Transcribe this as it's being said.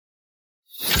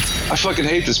I fucking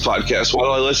hate this podcast. Why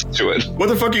do I listen to it? What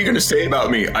the fuck are you gonna say about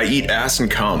me? I eat ass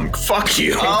and cum. Fuck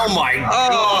you. Oh my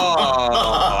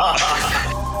God.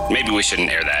 Maybe we shouldn't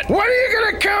air that. When are you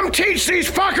gonna come teach these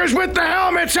fuckers with the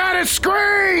helmets how to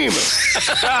scream?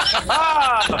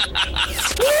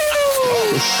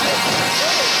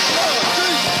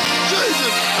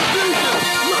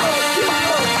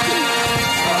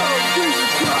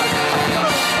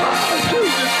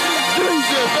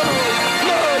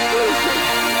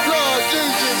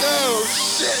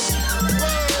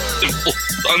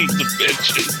 Sons of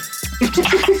bitches.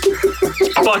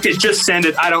 Fuck it, just send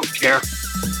it. I don't care.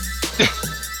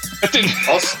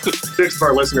 All 6 of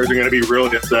our listeners are going to be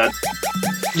really upset.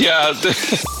 Yeah,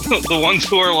 the ones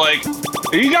who are like,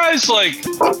 are you guys like,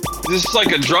 is this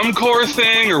like a drum corps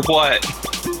thing or what?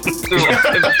 They're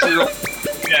like,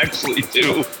 we actually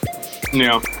do.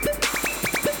 Yeah.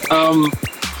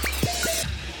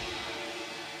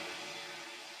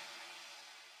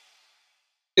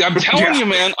 I'm telling you,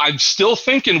 man, I'm still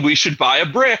thinking we should buy a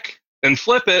brick and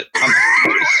flip it. I'm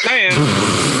just saying.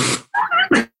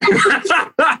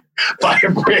 Buy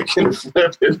a brick and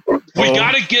flip it. We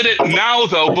got to get it now,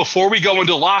 though, before we go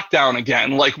into lockdown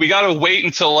again. Like, we got to wait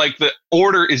until, like, the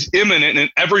order is imminent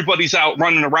and everybody's out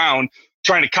running around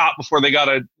trying to cop before they got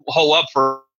to hole up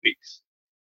for weeks.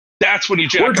 That's when you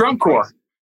jack. We're drum corps.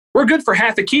 We're good for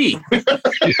half a key.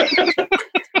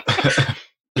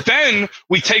 Then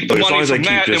we take the money from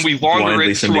that and we launder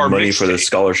it through our money for the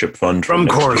scholarship fund. Drum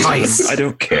corps vice. I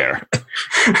don't care.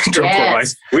 Drum corps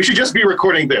vice. We should just be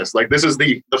recording this. Like, this is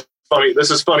the funny.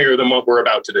 This is funnier than what we're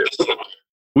about to do.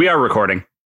 We are recording.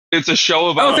 It's a show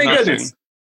about. Oh, thank goodness.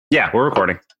 Yeah, we're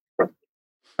recording. All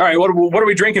right, what are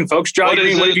we drinking, folks? Jolly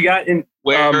Green, what have you got in?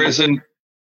 Where is it?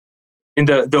 In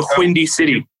the Windy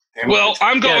City. Well,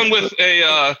 I'm going with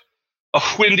a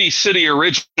Windy City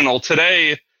original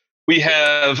today. We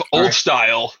have Old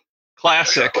Style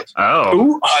Classic.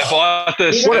 Oh. I bought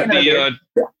this at the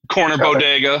Corner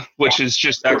Bodega, which is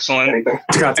just excellent.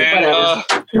 And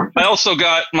I also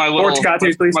got my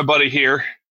my buddy here.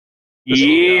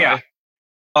 Yeah.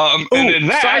 And in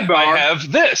that, sidebar. I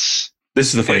have this. This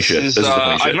is the funny shit. This is the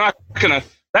funny shit. I'm not gonna.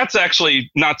 That's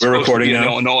actually not supposed to be in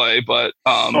Illinois, but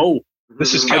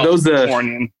this is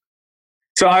Californian.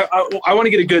 So I want to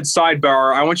get a good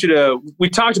sidebar. I want you to. We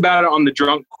talked about it on the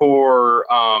Drunk Corps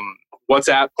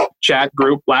WhatsApp chat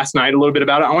group last night. A little bit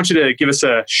about it. I want you to give us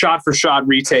a shot for shot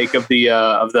retake of the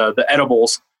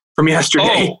edibles from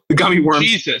yesterday. The gummy worms.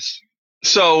 Jesus.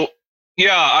 So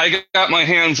yeah, I got my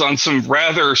hands on some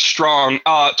rather strong.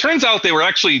 Turns out they were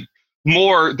actually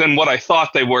more than what I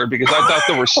thought they were, because I thought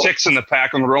there were 6 in the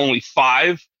pack and there were only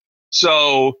 5.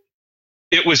 So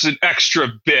it was an extra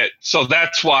bit. So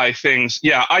that's why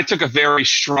I took a very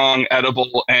strong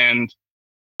edible, and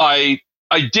I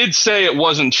did say it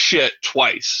wasn't shit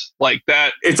twice like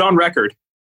that. It's on record.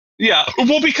 Yeah.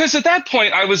 Well, because at that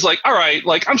point I was like, all right,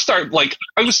 like I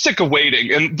was sick of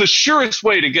waiting, and the surest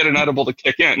way to get an edible to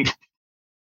kick in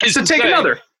is to take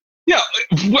another. Yeah.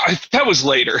 That was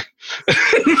later.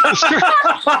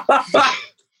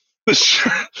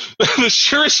 The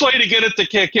surest way to get it to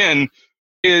kick in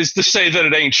is to say that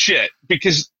it ain't shit,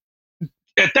 because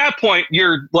at that point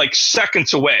you're like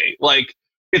seconds away. Like,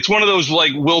 it's one of those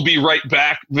like "we'll be right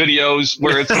back" videos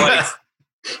where it's like,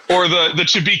 or the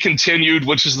 "to be continued,"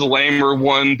 which is the lamer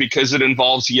one because it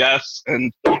involves Yes,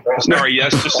 and sorry,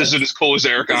 Yes just isn't as cool as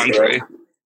Eric Andre.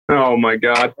 Oh my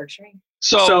god!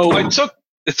 So I took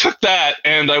that,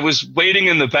 and I was waiting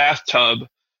in the bathtub,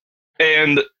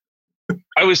 and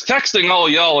I was texting all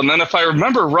y'all, and then if I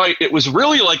remember right, it was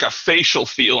really like a facial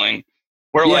feeling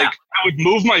where like I would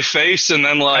move my face and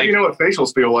then like... How do you know what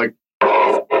facials feel like?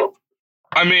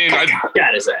 I mean... I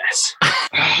got his ass.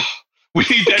 We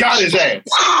need that... Got his ass.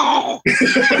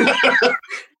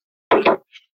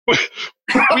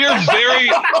 We are very...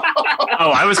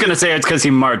 Oh, I was going to say it's because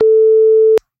he marked.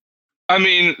 I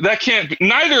mean, that can't be...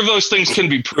 Neither of those things can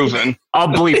be proven. I'll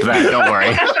bleep that, don't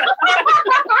worry.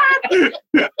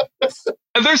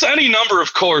 And there's any number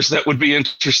of cores that would be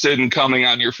interested in coming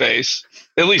on your face.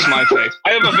 At least my face.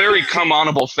 I have a very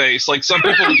come-onable face. Like, some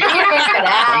people get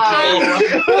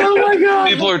Oh my god!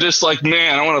 People are just like,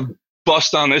 man, I want to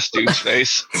bust on this dude's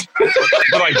face.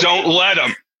 But I don't let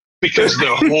them, because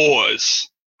they're whores.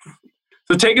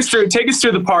 So take us through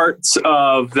the parts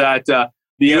of that.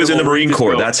 He was in the Marine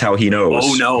Corps. That's how he knows.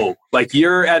 Oh no! Like,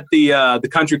 you're at the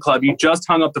country club. You just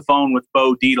hung up the phone with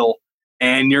Bo Deedle,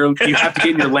 and you have to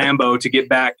get in your Lambo to get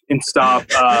back and stop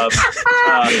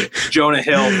Jonah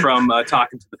Hill from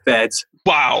talking to the feds.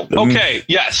 Wow. Okay.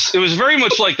 Yes, it was very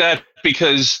much like that,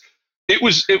 because It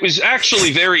was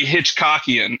actually very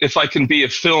Hitchcockian. If I can be a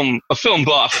film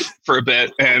buff for a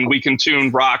bit, and we can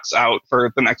tune Rocks out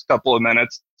for the next couple of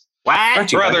minutes.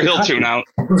 What? Or rather, he'll tune out.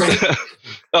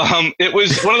 It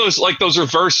was one of those like those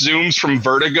reverse zooms from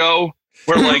Vertigo,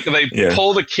 where like they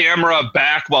pull the camera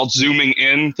back while zooming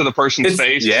in to the person's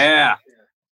face. Yeah.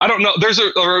 I don't know. There's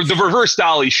the reverse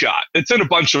dolly shot. It's in a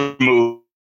bunch of movies.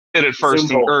 It at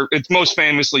first, or it's most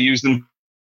famously used in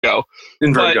Vertigo.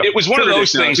 But it was one of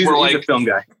those things where like a film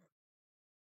guy.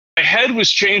 My head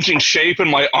was changing shape and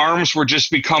my arms were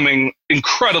just becoming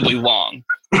incredibly long.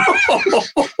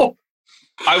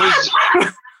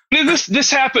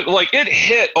 This happened, like it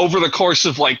hit over the course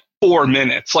of like 4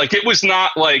 minutes. Like it was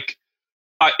not like,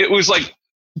 it was like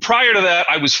prior to that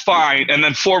I was fine. And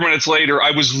then 4 minutes later,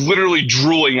 I was literally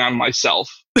drooling on myself.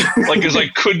 Like, cause I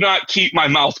could not keep my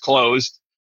mouth closed.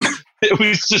 It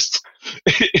was just,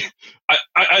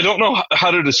 I don't know how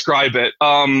to describe it.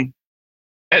 And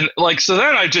like, so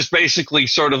then I just basically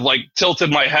sort of like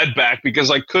tilted my head back because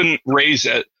I couldn't raise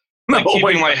it. Like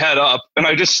keeping my head up, and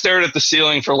I just stared at the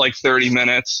ceiling for like 30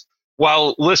 minutes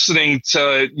while listening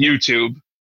to YouTube.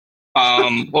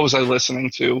 What was I listening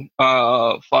to?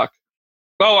 Fuck.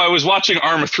 Oh, I was watching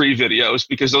Arma 3 videos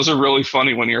because those are really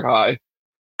funny when you're high.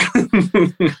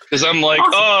 Because I'm like,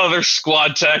 oh, their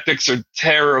squad tactics are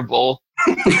terrible.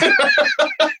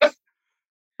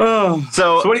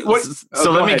 So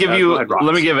let me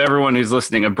give everyone who's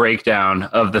listening a breakdown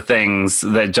of the things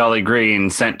that Jolly Green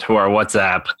sent to our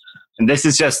WhatsApp. And this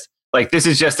is just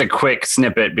a quick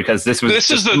snippet because this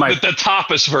is the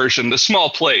tapas version, the small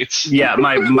plates. Yeah,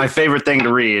 my favorite thing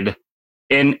to read.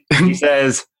 And he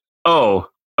says, "Oh,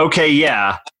 okay,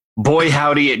 yeah, boy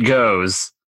howdy it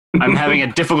goes. I'm having a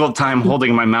difficult time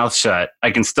holding my mouth shut.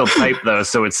 I can still type though,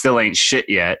 so it still ain't shit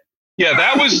yet." Yeah,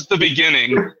 that was the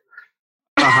beginning.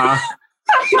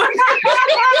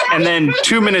 And then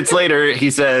 2 minutes later, he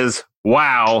says,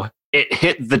 "Wow, it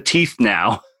hit the teeth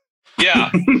now."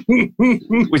 Yeah.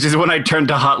 Which is when I turned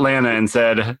to Hot Lana and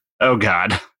said, "Oh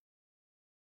God,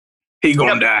 he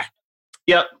gonna die."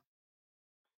 Yep.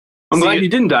 I'm glad you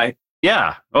didn't die.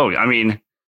 Yeah. Oh, I mean,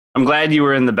 I'm glad you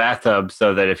were in the bathtub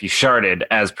so that if you sharted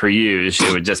as per usual,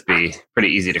 it would just be pretty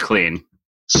easy to clean.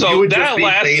 So that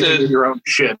lasted. Your own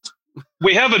shit.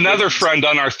 We have another friend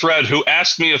on our thread who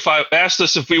asked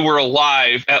us if we were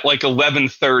alive at like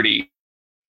 11:30.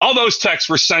 All those texts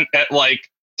were sent at like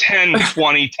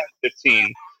 10:20,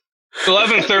 10:15.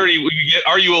 11:30, we get,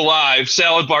 "Are you alive?"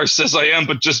 Salad Bar says, "I am,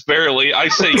 but just barely." I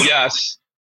say yes.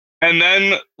 And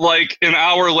then like an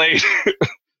hour later,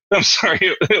 I'm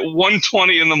sorry, at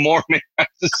 1:20 in the morning, I have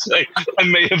to say I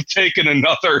may have taken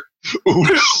another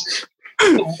oops.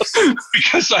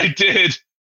 Because I did.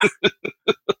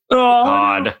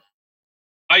 God.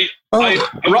 I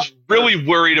was really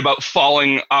worried about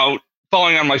falling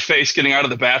on my face, getting out of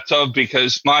the bathtub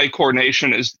because my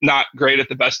coordination is not great at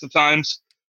the best of times.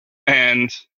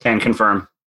 And can confirm.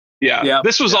 Yeah.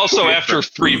 This was also after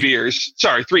 3 beers.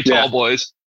 Sorry, 3 tall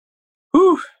boys.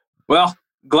 Whew. Well,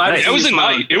 glad it was a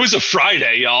night. It was a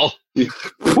Friday, y'all.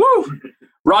 Woo.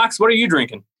 Rocks, what are you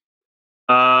drinking?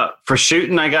 For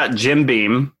shooting, I got Jim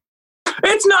Beam.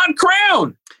 It's not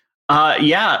Crown.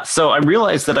 Yeah, so I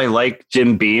realized that I like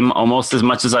Jim Beam almost as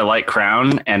much as I like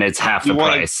Crown, and it's half the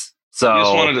price. So you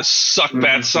just wanted to suck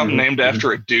bat something named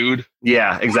after a dude.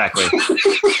 Yeah, exactly.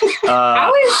 I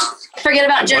always forget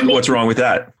about Jim Beam. What's wrong with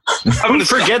that? Who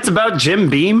forgets about Jim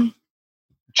Beam?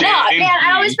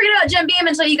 I always forget about Jim Beam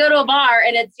until you go to a bar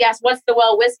and it's, yes, what's the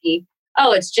well whiskey?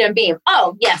 Oh, it's Jim Beam.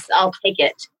 Oh, yes, I'll take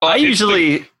it.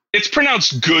 It's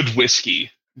pronounced good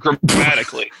whiskey.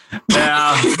 Grammatically.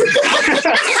 Yeah.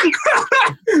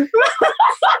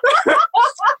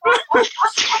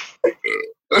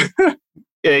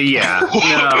 Yeah.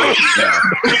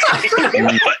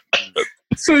 No.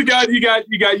 So you got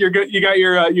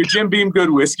your Jim Beam good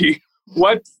whiskey.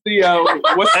 What's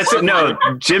no,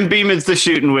 Jim Beam is the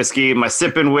shooting whiskey. My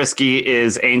sipping whiskey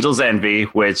is Angel's Envy,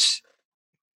 which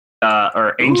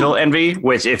Angel Envy,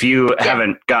 which if you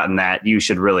haven't gotten that, you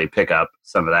should really pick up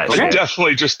some of that. I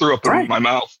definitely just threw up in my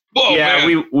mouth. Whoa, yeah,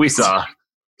 man. we saw.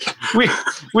 We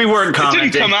weren't commenting.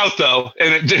 It didn't come out though,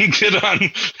 and it didn't get on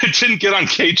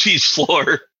KG's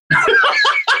floor.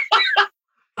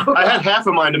 I had half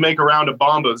of mine to make a round of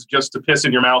bombas just to piss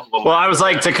in your mouth a little. Well, I was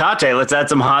like, Tecate, let's add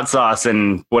some hot sauce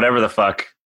and whatever the fuck.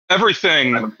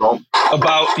 Everything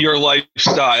about your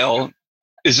lifestyle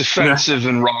is offensive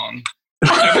and wrong.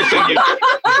 Everything you do.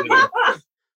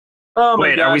 Oh my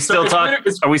Wait, God. are we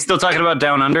still talking about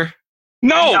Down Under?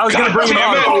 No, I was going to bring it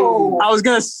on. I was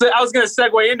going to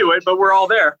segue into it, but we're all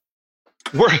there.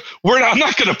 I'm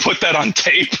not going to put that on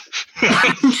tape.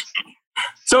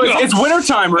 So it's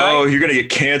wintertime, right? Oh, you're gonna get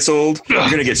canceled. You're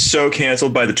gonna get so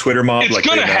canceled by the Twitter mob. It's like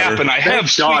gonna they matter. happen. I have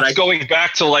tweets going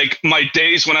back to like my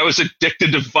days when I was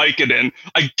addicted to Vicodin.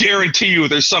 I guarantee you,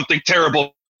 there's something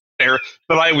terrible there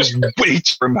that I was waiting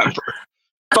to remember.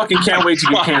 Fucking can't wait to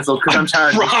get canceled because I'm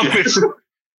tired. Promise.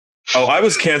 Oh, I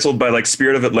was canceled by like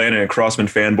Spirit of Atlanta and Crossman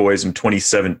fanboys in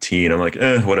 2017. I'm like,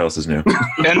 what else is new?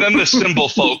 And then the symbol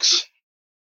folks.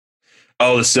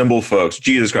 Oh, the symbol folks.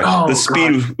 Jesus Christ. Oh, the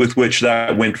speed with which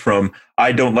that went from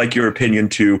I don't like your opinion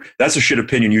to that's a shit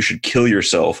opinion, you should kill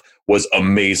yourself was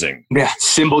amazing. Yeah,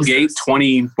 Symbolgate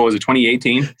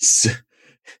 2018?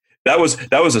 That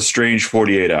was a strange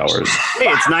 48 hours. Hey,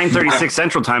 it's 9:36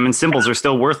 Central Time and symbols are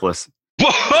still worthless. Give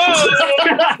him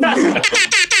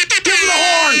the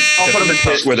horns! I'll put them in the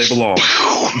pit where they belong.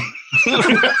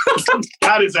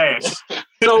 Got his ass.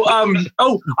 So,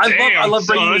 I love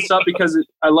bringing this up because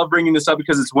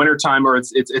it's wintertime or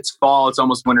it's fall. It's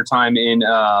almost wintertime in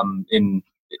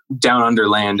down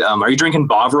underland. Are you drinking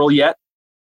Bovril yet?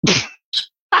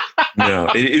 No,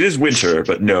 it is winter,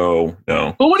 but no.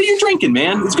 Well, what are you drinking,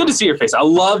 man? It's good to see your face. I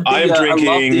love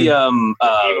the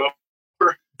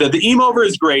the Emo-Over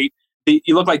is great.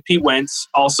 You look like Pete Wentz.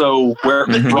 Also,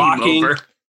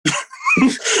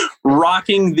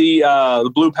 rocking the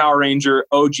Blue Power Ranger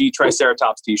OG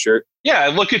Triceratops T-shirt. Yeah, I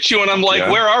look at you and I'm like,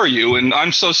 where are you? And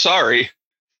I'm so sorry.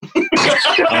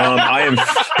 I am.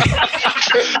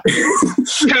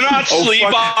 Cannot sleep.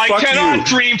 I cannot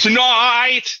dream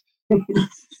tonight.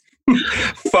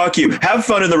 Fuck you. Have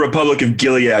fun in the Republic of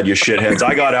Gilead, you shitheads.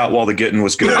 I got out while the getting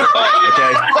was good.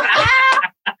 Okay.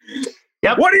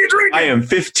 Yep. What are you drinking? I am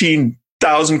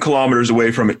 15,000 kilometers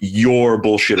away from your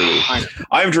bullshittery.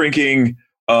 I am drinking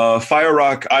Fire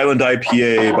Rock Island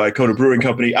IPA by Kona Brewing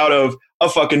Company out of a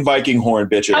fucking Viking horn,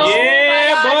 bitches. Oh,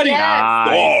 yeah, buddy.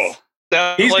 Nice.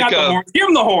 Oh, He's like got the horns. Give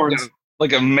him the horns.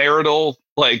 Like a marital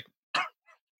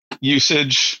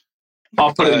usage.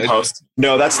 I'll put it in post.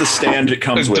 No, that's the stand it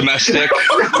comes with. Domestic.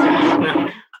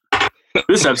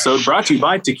 This episode brought to you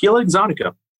by Tequila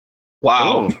Exotica.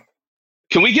 Wow.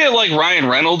 Can we get like Ryan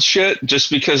Reynolds shit just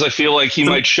because I fel like he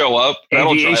might show up?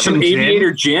 That'll drive Some him.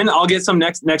 Aviator gin. I'll get some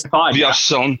next pod. Yeah,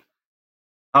 son.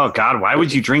 Oh God, why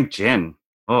would you drink gin?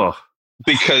 Oh,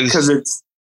 Because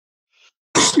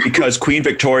Queen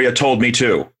Victoria told me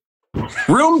to.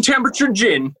 Room temperature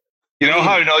gin. You know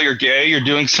how I know you're gay? You're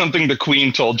doing something the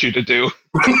Queen told you to do.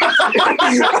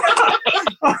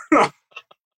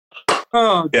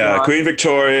 Oh, yeah, God. Queen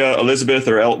Victoria, Elizabeth,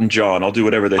 or Elton John. I'll do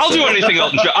whatever they say. I'll do anything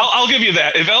Elton John. I'll give you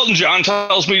that. If Elton John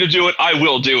tells me to do it, I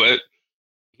will do it.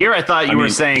 here I thought you were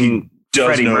saying does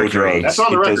Freddie know Mercury. drugs. That's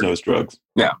on the He record. does know his drugs.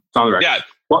 Yeah, it's on the record. Yeah.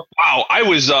 Wow. I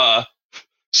was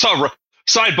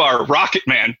sidebar Rocket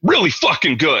Man. Really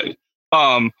fucking good.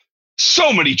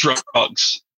 So many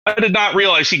drugs. I did not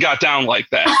realize he got down like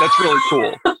that. That's really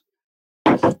cool.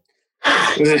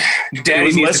 It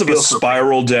was less of a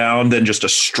spiral down than just a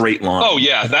straight line. Oh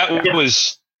yeah, that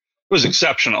was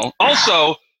exceptional.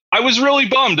 Also, I was really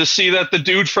bummed to see that the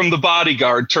dude from The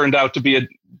Bodyguard turned out to be an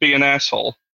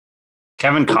asshole.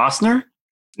 Kevin Costner?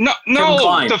 No,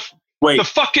 the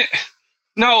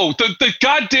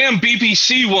goddamn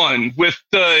BBC one with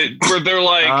where they're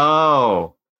like,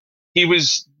 Oh, he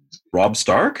was. Rob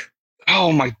Stark?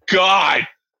 Oh my God.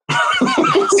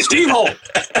 Steve Holt.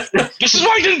 This is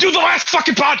why I didn't do the last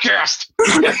fucking podcast.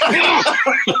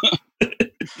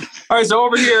 All right, so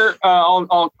over here,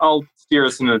 I'll steer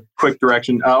us in a quick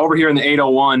direction. Over here in the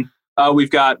 801, we've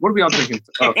got, what are we all drinking,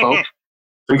 folks?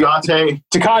 Tecate,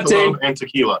 and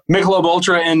tequila. Michelob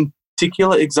Ultra and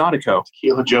Tequila Exotico.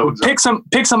 Tequila Joe. Pick some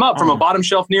up from a bottom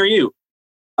shelf near you.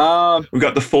 We've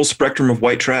got the full spectrum of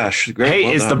white trash. Great, hey,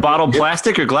 well is done. the bottle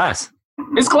plastic or glass?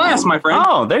 It's glass, my friend.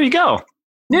 Oh, there you go.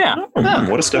 Yeah.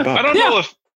 What a step up. I don't know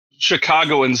if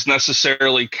Chicagoans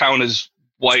necessarily count as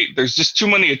white. There's just too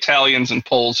many Italians and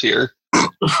Poles here.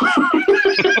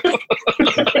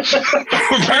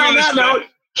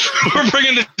 We're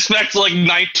bringing this back to like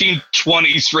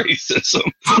 1920s racism.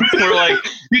 We're like,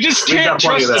 you just can't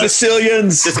trust the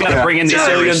Sicilians. Just gotta bring in the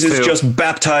Sicilians Irish is too. just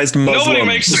baptized Muslims. Nobody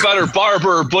makes a better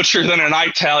barber or butcher than an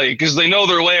Italian because they know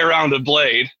their way around a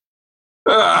blade.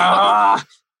 So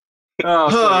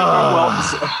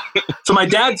my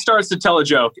dad starts to tell a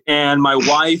joke, and my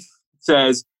wife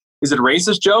says, "Is it a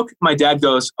racist joke?" My dad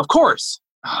goes, "Of course."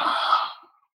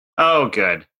 Oh,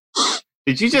 good.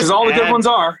 Did you just Because all the good ones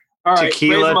are. All right,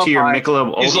 tequila to your Michelob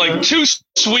Ultra? He's like 2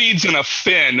 Swedes and a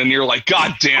Finn, and you're like,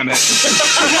 God damn it.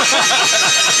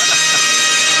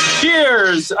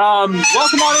 Cheers.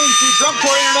 Welcome on into Drunk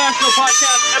Core International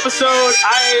Podcast episode.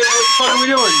 What the fuck are we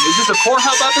doing? Is this a Core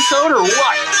Hub episode or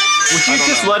what? Would you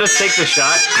just let us take the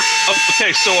shot?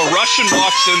 Okay, so a Russian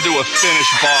walks into a Finnish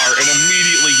bar and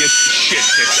immediately gets the shit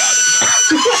kicked out of him.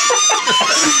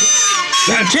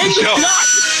 That's Take the the joke. shot.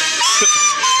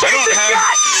 I don't have.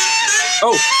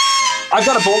 Oh, I've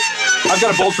got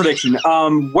a bold prediction.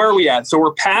 Where are we at? So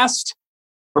we're past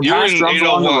You're in drums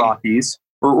along the 801. Rockies.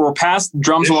 We're past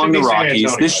drums This along should the be San Rockies.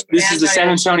 Antonio, This is the San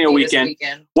Antonio weekend.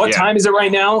 What Yeah. time is it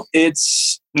right now?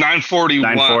 It's 9:41.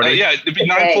 9:40. Yeah, it'd be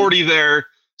 9:40 there.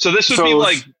 So this would be So-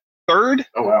 like third.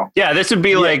 Oh wow. Yeah, this would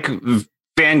be like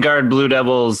Vanguard Blue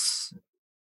Devils,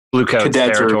 Blue Coats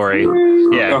Cadets or- territory.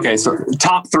 Yeah. okay. So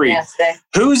top three. Yes, they-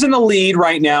 Who's in the lead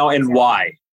right now and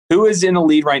why? Who is in the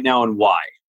lead right now and why?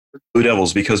 Blue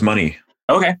Devils because money.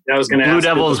 Okay. I was going to Blue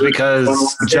Devils because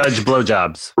judge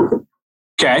blowjobs.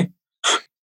 Okay.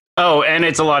 Oh, and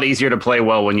it's a lot easier to play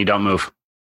well when you don't move.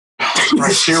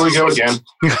 Right, here we go again.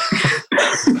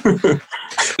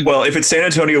 Well, if it's San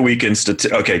Antonio weekend,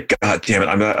 okay, god damn it,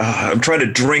 I'm trying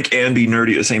to drink and be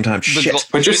nerdy at the same time. Shit.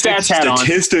 Put your stats hat on.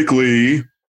 Statistically,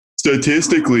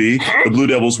 the Blue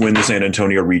Devils win the San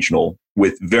Antonio Regional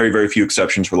with very, very few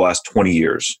exceptions for the last 20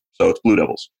 years. So it's Blue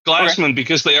Devils. Glassman,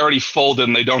 because they already folded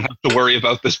and they don't have to worry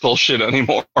about this bullshit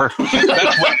anymore.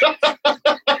 That's what,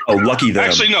 Oh, lucky them.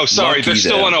 actually, no, sorry. Lucky They're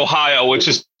still them. in Ohio, which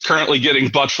is currently getting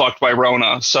butt fucked by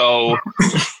Rona. So,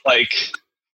 like,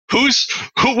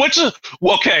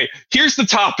 okay, here's the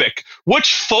topic.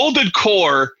 Which folded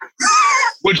core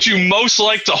would you most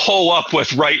like to hole up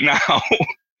with right now?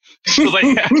 So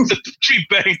they have to be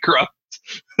bankrupt.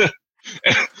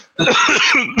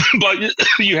 But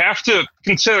you have to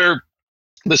consider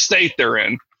the state they're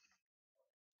in.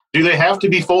 Do they have to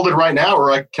be folded right now,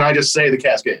 or can I just say the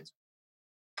Cascades?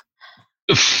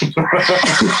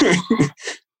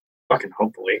 Fucking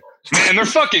hopefully. Man, they're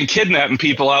fucking kidnapping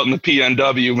people out in the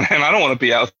PNW, man. I don't want to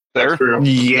be out there. True.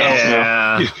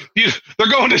 Yeah. They're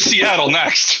going to Seattle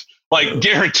next. Like,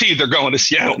 guaranteed they're going to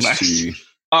Seattle Let's next. see.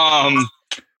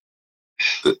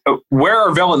 Where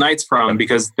are Velvet Knights from?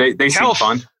 Because they seem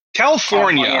fun.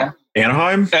 California.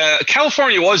 Anaheim?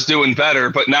 California was doing better,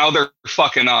 but now they're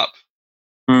fucking up.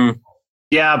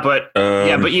 Yeah, but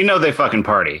you know they fucking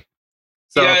party.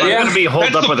 So Yeah, if I'm yeah. gonna be holed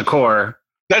That's up the- with a core,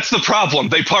 That's the problem.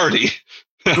 They party.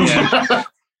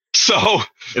 So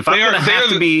if I'm They gonna are- they have are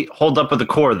to the- be holed up with a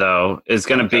core, though, is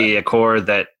gonna be a core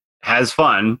that has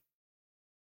fun.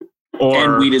 Or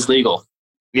And weed is legal.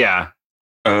 yeah,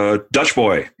 Dutch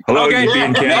Boy. Hello, Okay. you be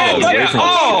in Canada. Oh, away yeah. from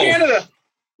Oh. Canada.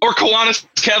 or Kiwanis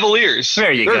Cavaliers.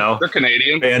 There you go. They're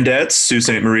Canadian. Bandettes, Sault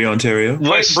Ste. Marie, Ontario.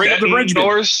 West bring up the Denton Bridgman.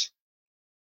 Doors.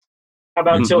 How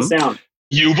about Mhm. Till Sound?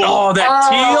 Ubel. Oh, that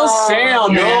teal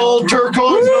sound, The man. old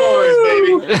turquoise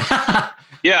noise, baby.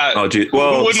 Yeah. Oh, gee. Who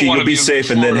Well, wouldn't see, wanna you'll be be in safe,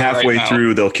 and then Florida halfway right now?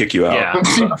 through, they'll kick you out. yeah,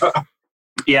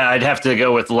 yeah. I'd have to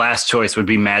go with last choice would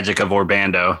be Magic of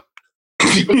Orbando.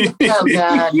 Oh,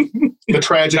 God. The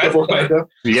tragic of Orlando.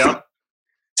 Yep.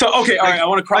 So, okay, all right, I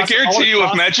want to cross. I guarantee you,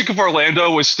 if Magic of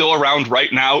Orlando was still around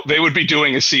right now, they would be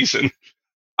doing a season.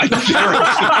 I guarantee.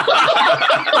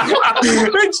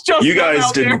 It's just You guys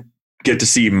out there. didn't get to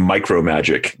see Micro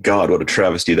Magic. God, what a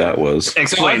travesty that was.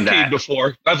 Explain I've peed that.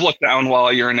 before. I've looked down while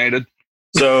I urinated.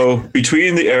 So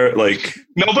between the air, like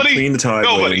Nobody. between the time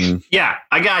Nobody. when, Yeah,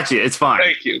 I got you. It's fine.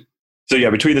 Thank you. so yeah,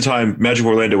 between the time Magic of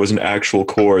Orlando was an actual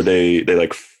core, they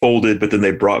like folded, but then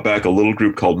they brought back a little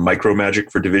group called Micro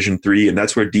Magic for Division 3, and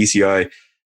that's where DCI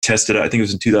tested. I think it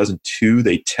was in 2002.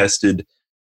 They tested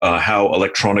how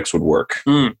electronics would work.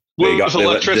 They With let them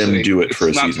electricity, do it it's for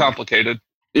a not season. complicated.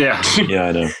 Yeah. Yeah,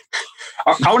 I know.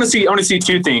 I want to see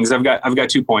two things. I've got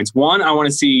 2 points. One, I want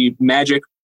to see Magic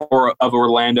of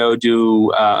Orlando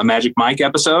do a Magic Mike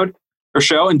episode or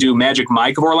show and do Magic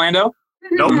Mike of Orlando.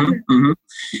 Nope. Mhm.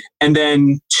 And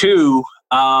then two,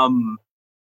 I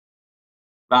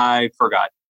forgot.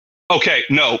 Okay,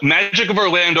 no. Magic of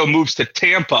Orlando moves to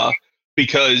Tampa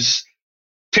because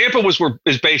Tampa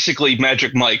is basically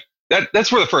Magic Mike.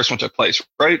 That's where the first one took place,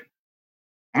 right?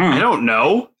 I don't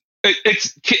know.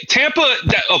 It's Tampa.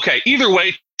 Okay, either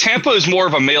way, Tampa is more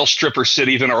of a male stripper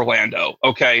city than Orlando.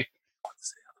 Okay,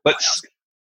 but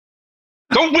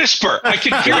don't whisper. I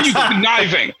can hear you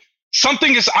conniving.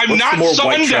 Something is. I'm What's the not more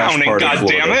white trash sundowning. part of God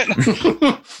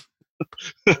damn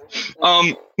it.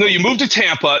 No, you move to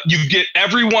Tampa. You get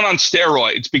everyone on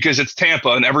steroids because it's Tampa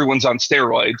and everyone's on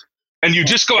steroids, and you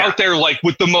just go out there like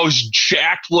with the most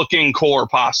jacked looking core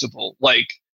possible. Like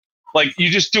you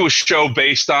just do a show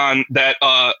based on that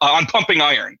on pumping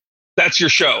iron. That's your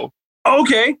show.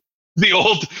 Okay. The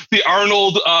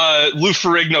Arnold Lou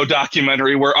Ferrigno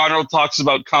documentary where Arnold talks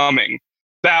about coming.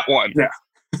 That one. Yeah.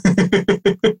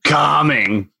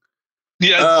 Calming.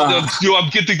 Yes, I'm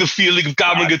getting the feeling of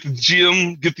coming at the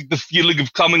gym, getting the feeling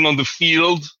of coming on the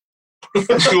field.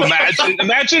 To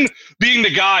imagine being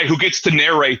the guy who gets to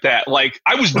narrate that. Like,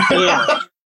 I was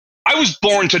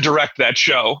born to direct that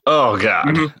show. Oh God.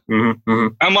 Mm-hmm. Mm-hmm. Mm-hmm.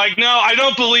 I'm like, no, I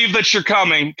don't believe that you're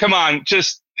coming. Come on,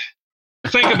 just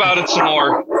think about it some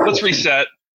more. Let's reset.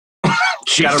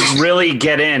 You gotta really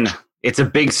get in. It's a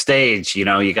big stage, you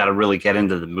know. You gotta really get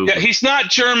into the movie. Yeah, he's not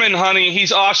German, honey.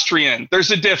 He's Austrian. There's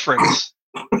a difference.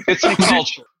 It's some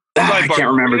culture. I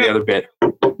can't remember the other bit.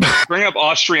 Bring up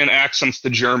Austrian accents to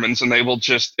Germans, and they will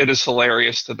it is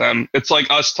hilarious to them. It's like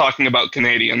us talking about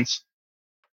Canadians.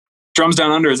 Drums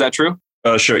Down Under, is that true?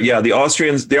 Sure. Yeah, the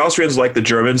Austrians like the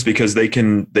Germans because they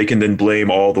can then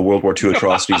blame all the World War II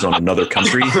atrocities on another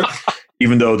country,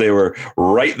 even though they were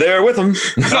right there with them.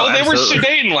 No, they were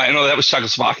Sudetenland. No, that was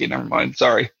Czechoslovakia. Never mind.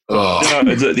 Sorry. Yeah,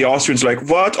 the Austrians are like,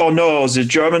 what? Oh no, the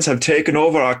Germans have taken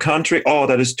over our country. Oh,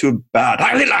 that is too bad.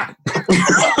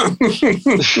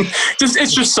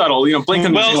 It's just subtle, you know.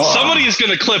 Well, somebody is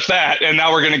going to clip that, and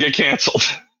now we're going to get canceled.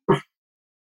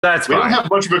 That's We fine. don't have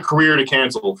much of a career to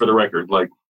cancel, for the record. Like,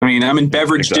 I mean, I'm in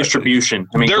beverage distribution.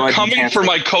 I mean, they're coming for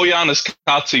my Koyanis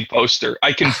Katsi poster.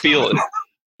 I can feel it.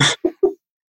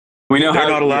 We know they're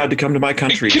not allowed to come to my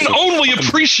country. It can only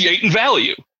appreciate in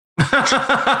value.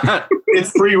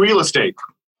 it's free real estate.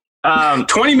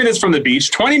 20 minutes from the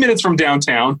beach, 20 minutes from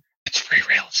downtown. It's free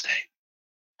real estate.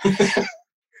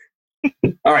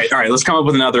 All right. Let's come up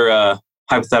with another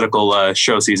hypothetical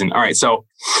show season. All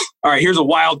right, here's a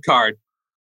wild card.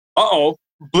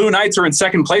 Blue Knights are in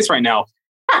second place right now.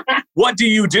 What do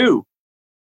you do?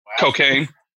 Cocaine.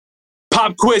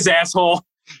 Pop quiz, asshole.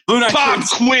 Blue Knights. Pop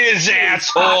quiz,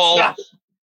 asshole.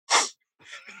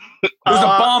 There's a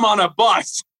bomb on a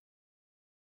bus.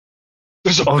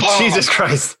 There's a bomb Jesus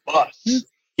Christ. Bus.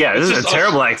 Yeah, this is a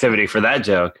terrible activity for that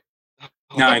joke.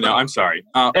 No, I know. I'm sorry.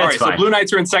 All right, fine. so Blue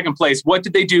Knights are in second place. What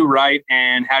did they do right,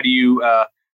 and how do you?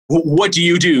 What do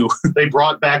you do? They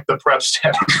brought back the prep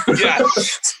step. Yeah.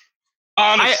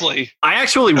 Honestly, I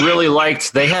actually really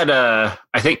liked. They had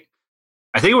I think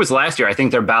it was last year. I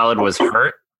think their ballad was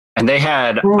 "Hurt," and they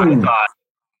had.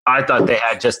 I thought they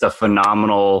had just a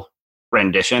phenomenal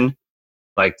rendition,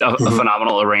 like a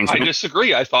phenomenal arrangement. I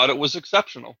disagree. I thought it was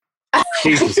exceptional.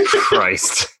 Jesus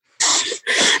Christ.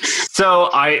 So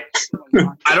I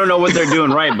don't know what they're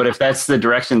doing right, but if that's the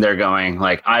direction they're going,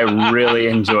 like, I really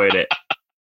enjoyed it.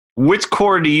 Which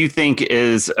core do you think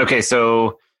is okay?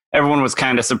 So everyone was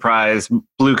kind of surprised.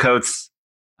 Bluecoats,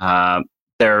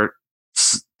 their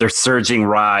surging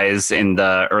rise in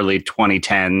the early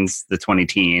 2010s, the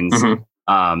 20-teens,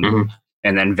 and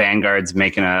then Vanguard's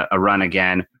making a run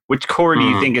again. Which core do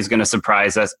you think is going to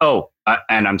surprise us?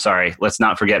 And I'm sorry, let's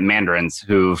not forget Mandarins,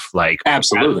 who've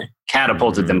absolutely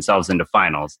catapulted themselves into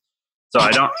finals. So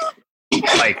I don't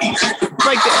like.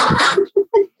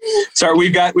 Sorry,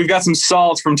 we've got some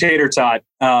salt from Tater Tot.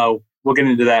 We'll get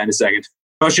into that in a second.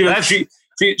 Oh,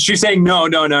 she's saying no.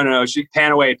 She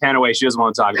pan away. She doesn't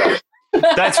want to talk about it.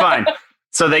 That's fine.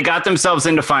 So they got themselves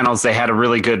into finals. They had a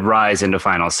really good rise into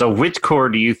finals. So which core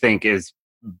do you think is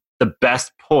the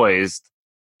best poised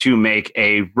to make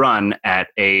a run at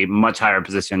a much higher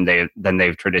position than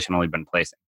they've traditionally been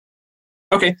placing?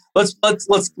 Okay, let's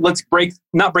not break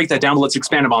that down, but let's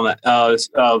expand upon that.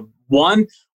 One,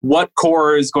 what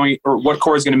core is going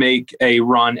to make a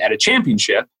run at a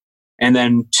championship, and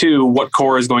then two, what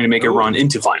core is going to make a run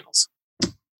into finals?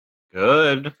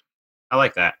 Good, I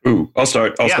like that. Ooh, I'll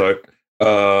start. Make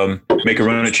a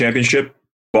run at a championship.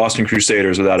 Boston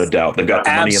Crusaders, without a doubt. They've got the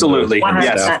money and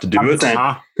the staff to do it.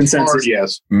 Consensus.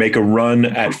 Yes. Make a run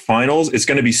at finals. It's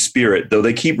going to be Spirit, though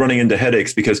they keep running into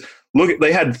headaches because look,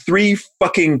 they had 3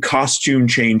 fucking costume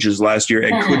changes last year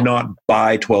and could not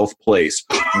buy 12th place.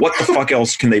 What the fuck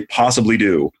else can they possibly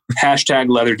do? #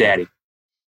 Leather Daddy.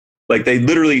 Like, they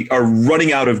literally are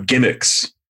running out of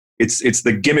gimmicks. It's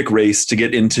the gimmick race to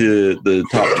get into the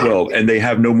top 12, and they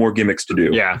have no more gimmicks to do.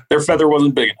 Yeah, their feather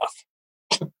wasn't big enough.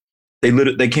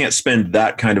 They can't spend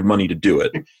that kind of money to do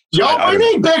it. Y'all, I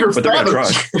need bigger but they're gonna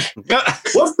feathers. try.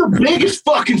 What's the biggest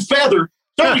fucking feather?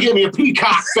 Try to get me a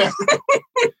peacock feather.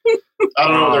 I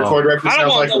don't know what their core director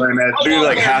sounds like when I'm at. Maybe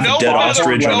like half a dead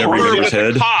ostrich on every bird nigger's with a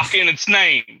head. cock in its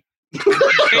name. No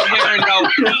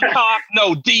peacock,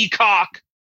 no decock.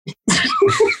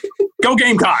 Go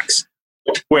Gamecocks.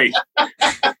 Wait.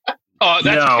 That's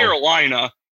No.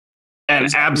 Carolina.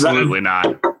 and absolutely not.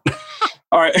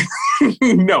 All right.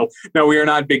 No, we are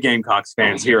not big Gamecocks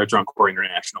fans here at Drunk Core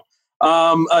International.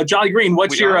 Jolly Green,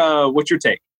 what's your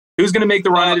take? Who's going to make the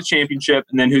run at a championship,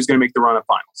 and then who's going to make the run at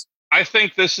finals? I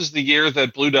think this is the year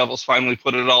that Blue Devils finally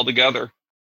put it all together.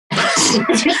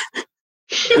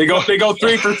 They go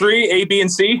 3 for 3, A, B,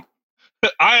 and C.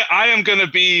 I'm gonna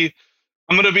be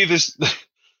this.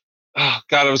 Oh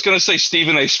God, I was gonna say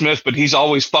Stephen A. Smith, but he's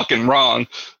always fucking wrong.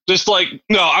 Just like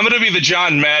I'm gonna be the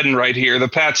John Madden right here, the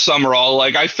Pat Summerall.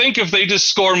 Like I think if they just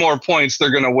score more points,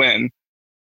 they're gonna win.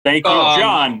 Thank you,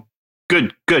 John.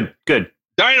 Good.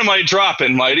 Dynamite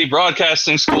dropping, Mighty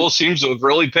Broadcasting School seems to have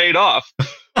really paid off.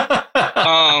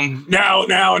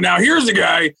 Now, here's a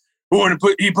guy who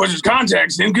he puts his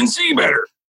contacts in can see better.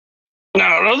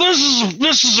 Now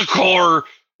this is a core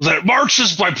that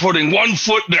marches by putting one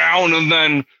foot down and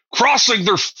then crossing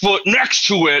their foot next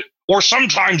to it, or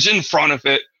sometimes in front of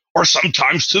it, or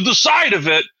sometimes to the side of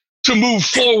it to move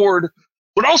forward,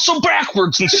 but also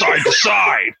backwards and side to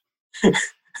side.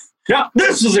 Now,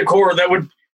 this is a core that would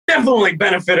definitely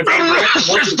benefit if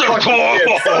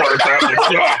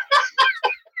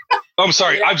I'm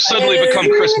sorry, I've suddenly become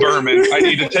Chris Berman. I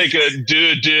need to take a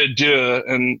duh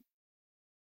and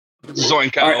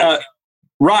zoink out. All right,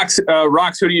 Rox,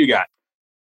 who do you got?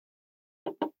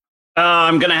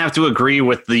 I'm gonna have to agree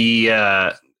with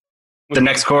the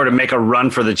next core to make a run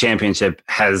for the championship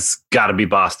has got to be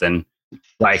Boston.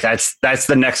 Like that's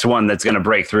the next one that's gonna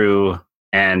break through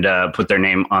and put their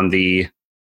name on the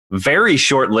very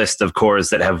short list of cores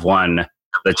that have won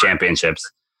the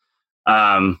championships.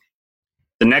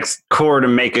 The next core to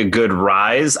make a good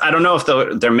rise, I don't know if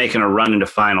they're making a run into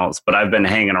finals, but I've been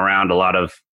hanging around a lot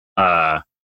of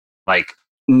like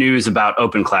news about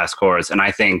open class cores, and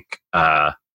I think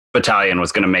Battalion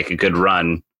was going to make a good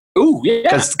run. Ooh,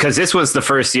 yeah, because this was the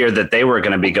first year that they were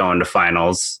going to be going to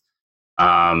finals,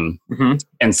 and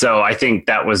so I think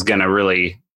that was going to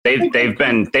really they've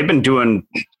been doing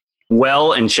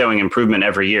well and showing improvement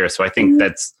every year. So I think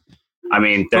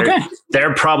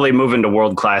they're probably moving to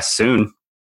world class soon.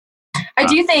 I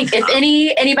do think if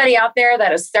anybody out there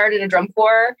that has started a drum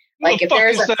corps, like if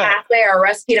there's a pathway or a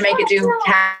recipe to make it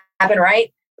happen right,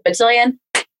 Battalion,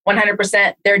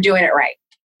 100%, they're doing it right.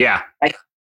 Yeah. Like,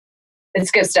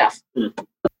 it's good stuff.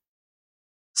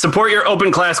 Support your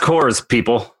open class cores,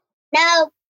 people.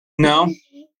 No,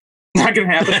 not gonna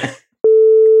happen.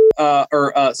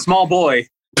 Small boy,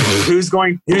 who's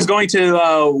going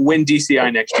to win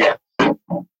DCI next year?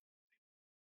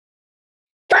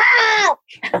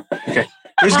 Okay,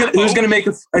 who's gonna make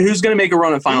a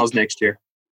run at finals next year?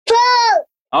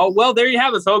 Oh well, there you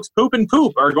have it, folks. Poop and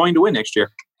Poop are going to win next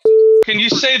year. Can you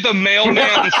say the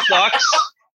mailman sucks?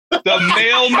 The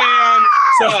mailman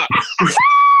sucks.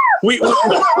 We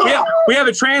have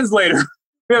a translator.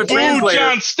 Boo,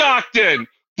 John Stockton.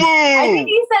 Boo. I think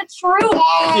he said Troop.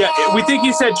 Yeah, we think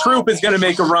he said Troop is going to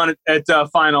make a run at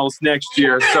finals next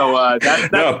year. So that's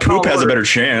Poop has a better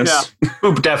chance. Yeah.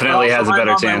 Poop definitely has a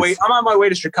better chance. I'm on my way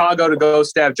to Chicago to go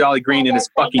stab Jolly Green in his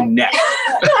fucking neck.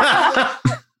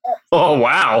 Oh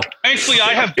wow! Actually,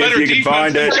 I have better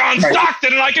defense than John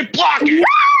Stockton, and I can block it.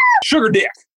 Sugar dick.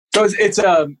 So it's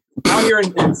out here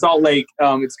in Salt Lake.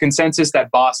 It's consensus that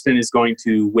Boston is going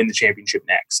to win the championship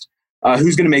next.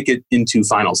 Who's going to make it into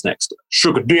finals next?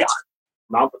 Sugar dick.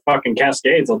 Not the fucking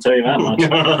Cascades, I'll tell you that much.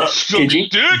 Sugar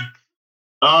dick.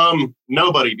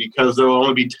 Nobody, because there will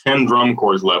only be 10 drum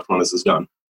corps left when this is done.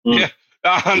 Yeah,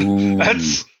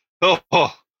 that's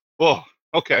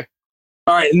okay.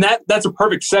 All right, and that's a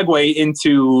perfect segue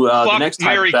into the next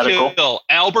Mary hypothetical. Kill,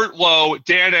 Albert Lowe,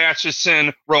 Dan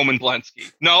Atchison, Roman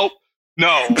Blensky. No.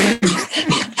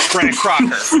 Frank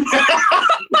Crocker.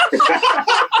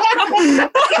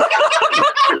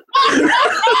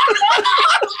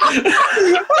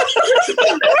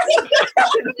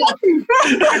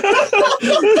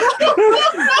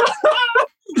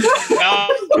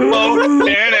 Lowe,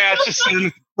 Dan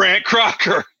Atchison, Frank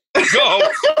Crocker. Go.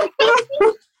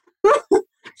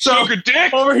 Sugar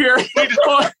dick. Over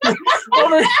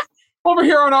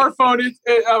here on our phone,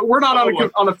 we're not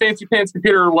on a fancy pants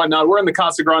computer or whatnot. We're in the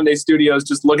Casa Grande studios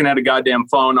just looking at a goddamn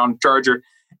phone on a charger.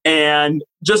 And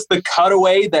just the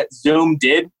cutaway that Zoom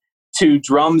did to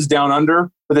Drums Down Under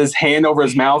with his hand over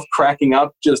his mouth cracking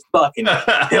up just fucking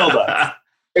killed us.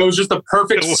 It was just a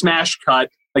perfect smash cut.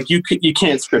 Like you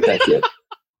can't script that shit.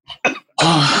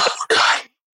 Oh, God.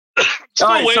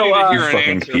 Still waiting to hear an fucking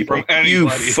answer people. from anybody. You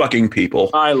fucking people.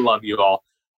 I love you all.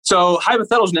 So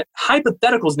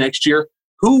hypotheticals next year.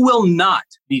 Who will not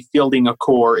be fielding a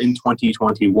core in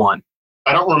 2021?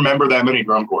 I don't remember that many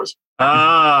drum corps.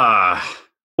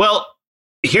 Well,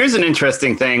 here's an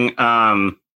interesting thing.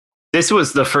 This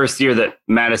was the first year that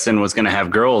Madison was going to have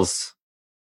girls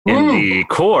in the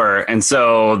core, and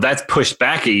so that's pushed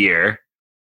back a year.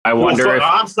 I wonder if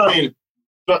I'm saying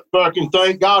fucking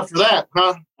thank God for that,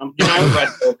 huh?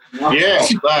 Yeah,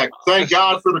 like, thank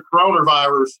God for the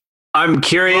coronavirus. I'm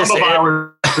curious.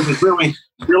 Coronavirus is really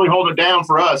holding it down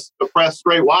for us, oppressed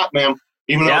straight white man,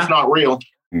 even though it's not real.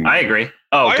 I agree.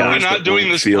 Oh, why are we gosh. not doing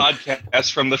this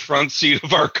podcast from the front seat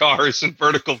of our cars in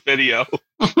vertical video?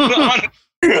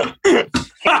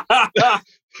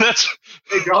 That's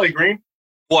Hey, Jolly Green.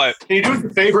 what? Can you do us a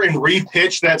favor and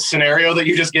re-pitch that scenario that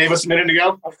you just gave us a minute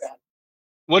ago?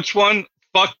 Which one?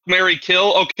 Fuck, marry,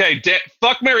 kill. Okay,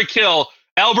 fuck, marry, kill.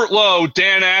 Albert Lowe,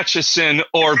 Dan Atchison,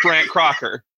 or Brant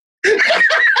Crocker.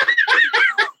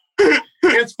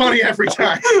 It's funny every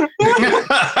time.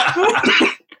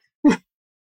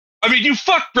 I mean, you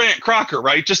fuck Brant Crocker,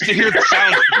 right? Just to hear the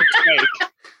sound you make.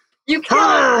 You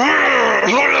can't.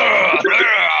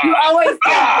 You always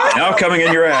Now coming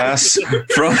in your ass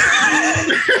from.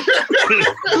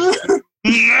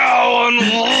 Now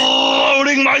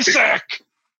unloading my sack.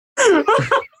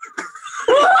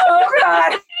 Oh,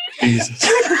 God. Jesus.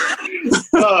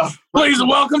 Please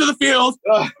welcome to the field.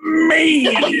 Me.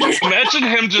 Imagine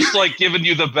him just like giving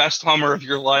you the best Hummer of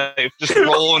your life, just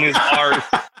rolling his R's.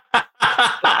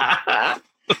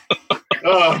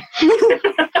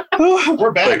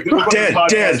 We're back.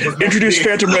 Dad, introduce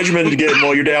Phantom Regiment again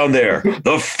while you're down there.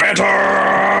 The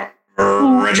Phantom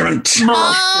Regiment.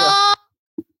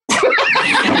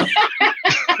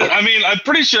 I mean, I'm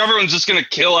pretty sure everyone's just going to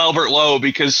kill Albert Lowe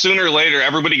because sooner or later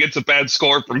everybody gets a bad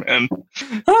score from him.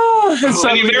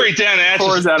 And you marry Dan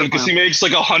Atchison because he makes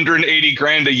like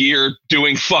 $180,000 a year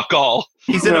doing fuck all.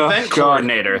 He's an event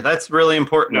coordinator. That's really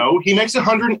important. No, he makes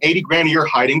 $180,000 a year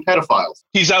hiding pedophiles.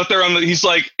 He's out there on the. He's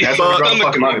like. That's he's what on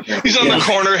the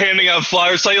corner handing out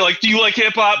flyers, saying like, "Do you like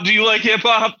hip hop? Do you like hip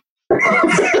hop?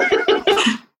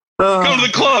 Come to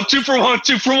the club, 2 for 1,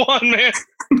 2 for 1, man."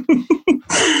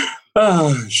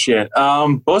 Oh shit.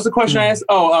 What was the question I asked?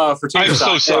 For Team I'm so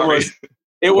Stock, sorry.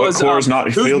 It was What core is not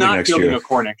who's fielding not next fielding year? a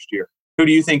core next year? Who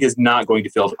do you think is not going to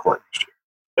field a core next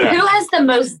year? Who has the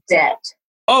most debt?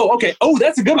 Oh, okay. Oh,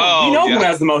 that's a good one. Oh, we know yeah. who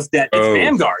has the most debt. It's Oh.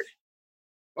 Vanguard.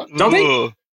 Don't they?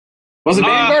 Ugh. Was it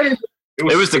Vanguard?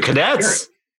 It was the cadets.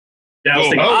 Yeah, I was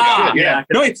thinking, yeah.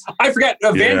 No, wait. I forgot.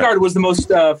 Vanguard was the most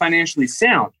financially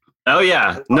sound. Oh,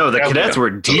 yeah. No, the cadets were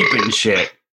deep in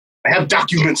shit. I have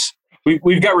documents.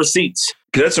 We've got receipts.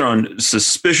 Cadets are on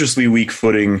suspiciously weak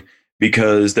footing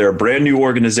because they're a brand new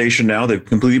organization now. They've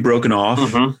completely broken off.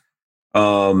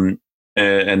 Mm-hmm.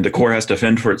 And the Corps has to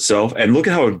fend for itself. And look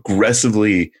at how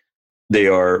aggressively they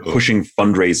are pushing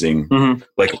fundraising. Mm-hmm.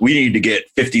 Like, we need to get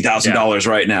 $50,000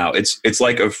 right now. It's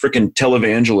like a freaking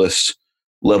televangelist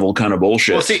level kind of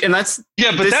bullshit. Well, see, and that's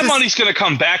Yeah, but that money's going to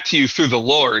come back to you through the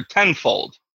Lord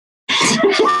tenfold.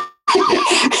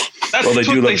 Well, they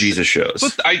do love Jesus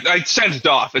shows. I sent it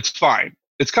off. It's fine.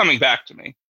 It's coming back to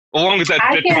me. Along with that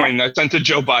Bitcoin I sent to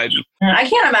Joe Biden. I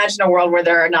can't imagine a world where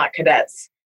there are not cadets.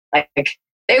 Like,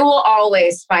 they will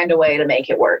always find a way to make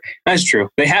it work. That's true.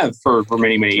 They have for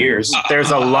many, many years.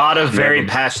 there's a lot of very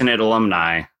passionate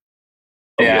alumni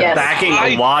Yes. backing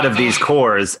a lot of these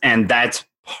cores, and that's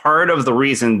part of the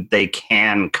reason they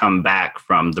can come back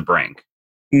from the brink.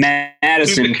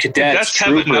 Madison, Dude, the cadets, have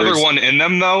troopers. another one in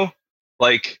them, though.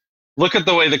 Like, look at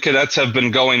the way the cadets have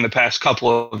been going the past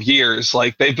couple of years.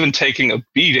 Like, they've been taking a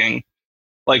beating.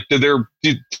 Like, do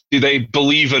they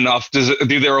believe enough?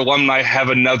 Do their alumni have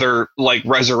another, like,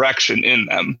 resurrection in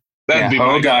them? That'd be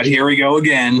my God, here we go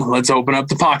again. Let's open up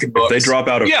the pocketbooks. If they drop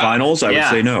out of finals, I would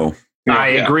say no. I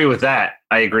agree with that.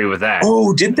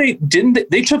 Oh, didn't they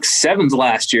took 7s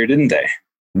last year, didn't they?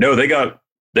 No, they got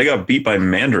beat by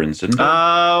Mandarins, didn't they?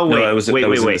 Oh, No, wait, that was in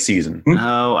the season.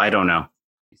 Oh, I don't know.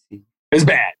 It was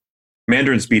bad.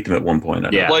 Mandarins beat them at one point.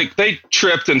 Yeah. Like, they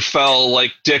tripped and fell,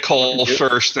 like, dick hole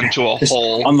first into a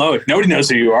hole. Unload. Nobody knows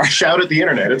who you are. Shout at the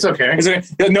internet. It's okay. It's okay.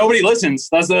 Nobody listens.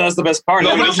 That's the best part.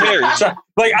 Nobody cares.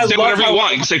 Like, I Say love whatever you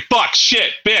want. You can say, fuck,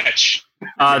 shit, bitch.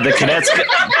 The cadets.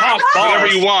 Whatever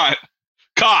you want.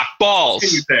 Cock, balls.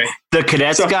 The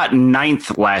cadets got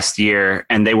 9th last year,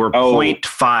 and they were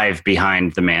 0.5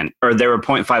 behind they were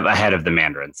 0.5 ahead of the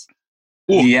Mandarins.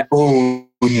 Ooh. Yeah. Oh,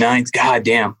 9th. God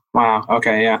damn. Wow.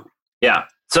 Okay. Yeah. Yeah.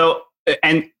 So,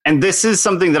 and this is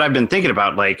something that I've been thinking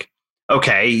about. Like,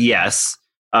 okay, yes,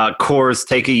 cores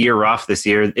take a year off this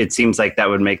year. It seems like that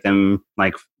would make them,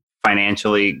 like,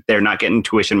 financially, they're not getting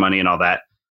tuition money and all that.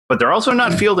 But they're also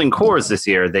not fielding cores this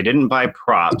year. They didn't buy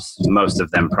props. Most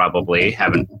of them probably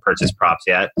haven't purchased props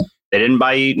yet. They didn't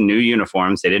buy new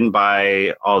uniforms. They didn't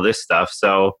buy all this stuff.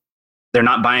 So they're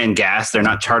not buying gas. They're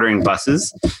not chartering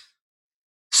buses.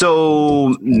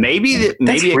 So maybe it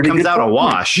comes out a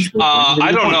wash.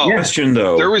 I don't know. Question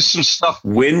though. There was some stuff.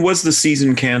 When was the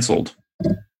season canceled?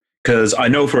 Because I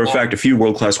know for a fact a few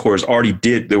world-class corps already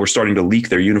did. They were starting to leak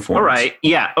their uniforms. All right.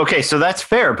 Yeah. Okay. So that's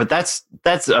fair, but that's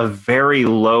a very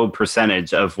low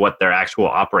percentage of what their actual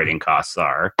operating costs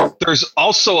are. There's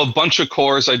also a bunch of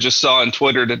corps I just saw on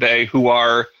Twitter today who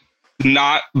are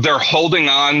not. They're holding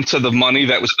on to the money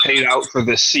that was paid out for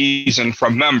this season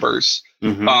from members,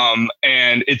 and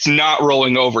it's not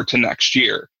rolling over to next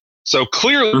year. So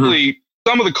clearly,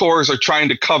 some of the corps are trying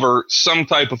to cover some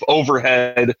type of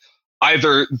overhead.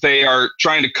 Either they are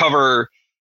trying to cover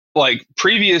like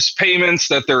previous payments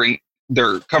that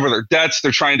they're cover their debts.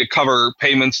 They're trying to cover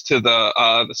payments to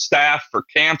the staff for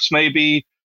camps maybe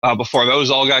before those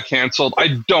all got canceled.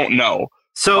 I don't know.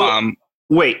 So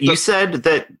wait, you said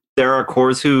that there are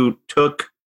corps who took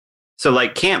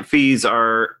like camp fees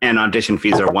and audition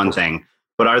fees are one thing,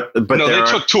 but they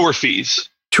took tour fees.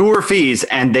 Tour fees,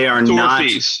 and they are not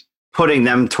putting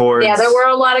them towards. Yeah, there were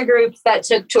a lot of groups that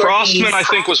took tour fees. Crossman, I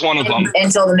think, was one of them.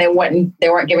 Until then, they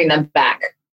weren't giving them back.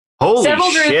 Holy Several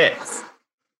shit! Groups,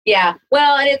 yeah,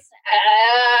 well, and it's.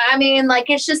 I mean, like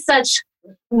it's just such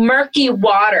murky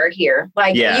water here.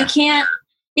 Like you can't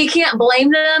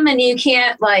blame them, and you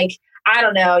can't I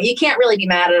don't know. You can't really be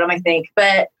mad at them, I think.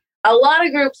 But a lot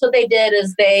of groups, what they did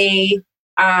is they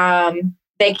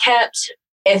kept.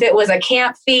 If it was a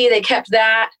camp fee, they kept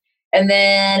that. And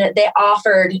then they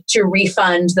offered to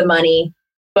refund the money.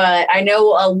 But I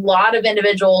know a lot of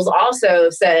individuals also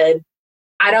said,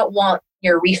 I don't want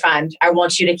your refund. I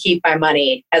want you to keep my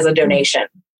money as a donation.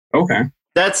 Okay.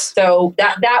 So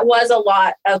that was a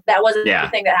lot of, that was a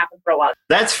thing that happened for a lot.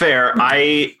 That's fair.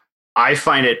 I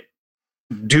find it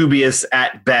dubious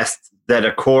at best that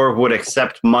a corps would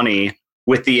accept money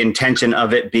with the intention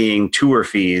of it being tour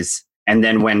fees. And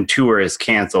then when tour is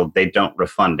canceled, they don't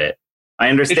refund it. I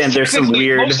understand there's some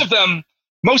weird.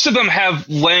 Most of them have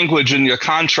language in your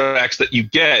contracts that you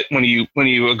get when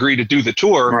you agree to do the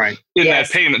tour in that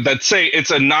payment that say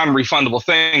it's a non-refundable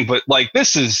thing. But like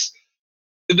that's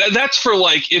for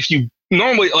like if you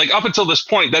normally like up until this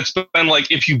point that's been like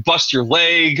if you bust your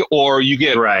leg or you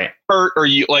get hurt or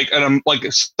you like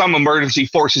some emergency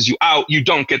forces you out, you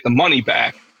don't get the money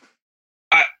back.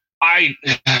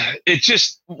 It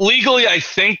just legally, I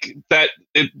think that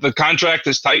the contract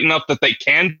is tight enough that they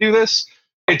can do this.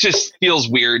 It just feels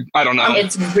weird. I don't know.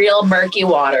 It's real murky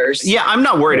waters. Yeah, I'm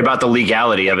not worried about the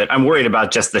legality of it. I'm worried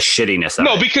about just the shittiness of it.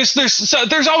 No, because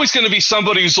there's always going to be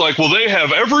somebody who's like, well, they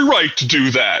have every right to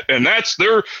do that, and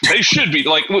they should be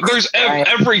like. There's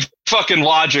every fucking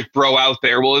logic bro out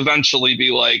there will eventually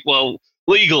be like, well,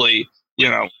 legally.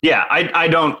 Yeah, I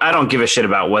don't give a shit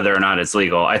about whether or not it's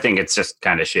legal. I think it's just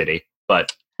kind of shitty,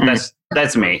 but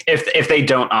that's me. If they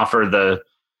don't offer the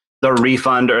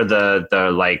refund or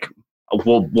the like,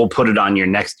 we'll put it on your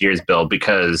next year's bill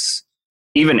because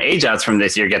even age outs from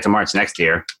this year get to March next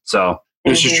year. So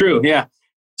this is true. Yeah.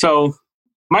 So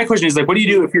my question is like, what do you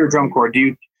do if you're a drum corps?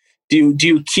 Do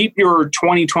you keep your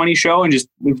 2020 show and just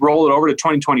roll it over to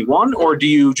 2021, or do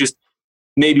you just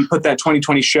maybe put that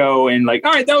 2020 show and like,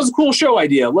 all right, that was a cool show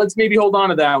idea. Let's maybe hold on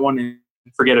to that one and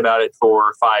forget about it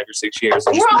for 5 or 6 years.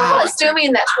 We're all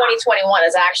assuming that 2021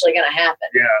 is actually going to happen.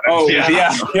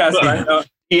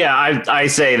 Yeah. I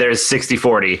say there's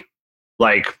 60-40,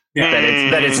 like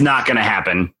that it's not going to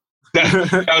happen.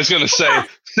 I was going to say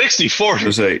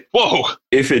 60-40. Whoa.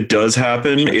 If it does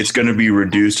happen, it's going to be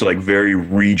reduced to like very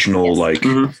regional, like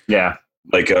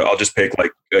I'll just pick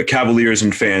like Cavaliers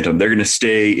and Phantom. They're going to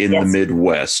stay in the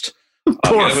Midwest.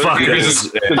 Poor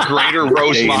fuckers. The Greater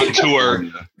Rosemont Tour.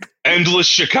 Endless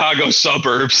Chicago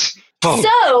suburbs.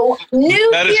 So,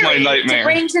 new that is my theory nightmare. to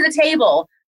bring to the table.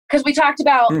 Because we talked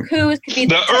about who could be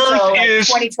the Earth is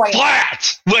 2020.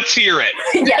 flat. Let's hear it.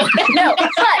 Yeah, no,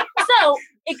 but so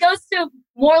it goes to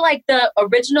more like the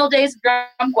original days of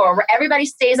drum corps, where everybody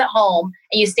stays at home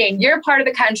and you stay in your part of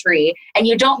the country and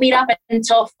you don't meet up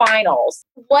until finals.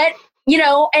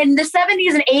 In the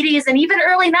 70s and 80s and even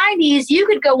early 90s, you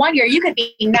could go one year, you could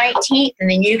be 19th, and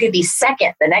then you could be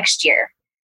second the next year.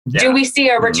 Yeah. Do we see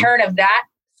a return of that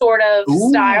sort of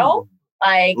style?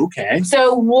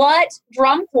 So what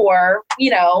drum corps,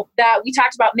 that we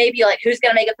talked about maybe like who's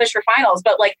going to make a push for finals,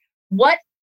 but like what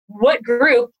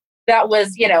group that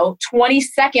was,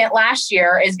 22nd last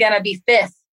year is going to be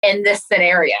 5th in this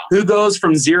scenario? Who goes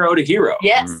from zero to hero?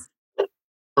 Yes.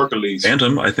 Hercules.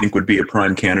 Phantom, I think, would be a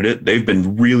prime candidate. They've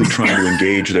been really trying to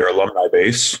engage their alumni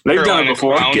base. They've done it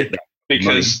before.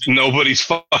 Because nobody's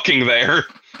fucking there.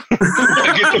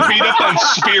 I get to beat up on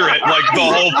Spirit like the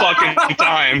whole fucking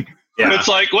time. Yeah. And it's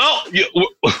like, well,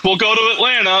 we'll go to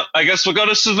Atlanta. I guess we'll go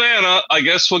to Savannah. I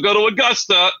guess we'll go to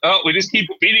Augusta. Oh, we just keep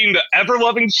beating the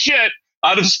ever-loving shit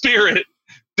out of Spirit.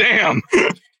 Damn.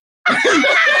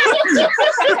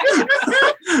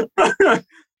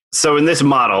 So in this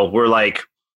model, we're like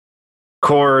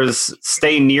cores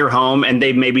stay near home and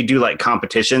they maybe do like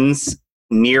competitions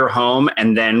near home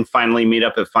and then finally meet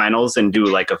up at finals and do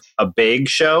like a big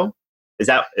show. Is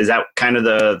that kind of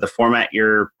the format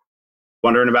you're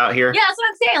wondering about here? Yeah, that's what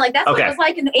I'm saying. Like that's what it was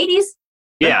like in the 80s.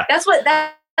 Yeah. That's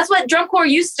what drum corps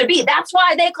used to be. That's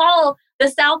why they call the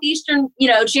Southeastern,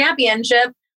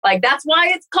 championship. Like that's why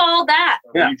it's called that.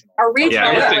 Yeah. Or regional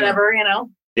or whatever,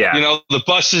 Yeah. The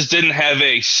buses didn't have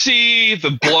AC.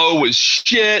 The blow was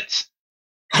shit.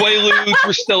 Quaaludes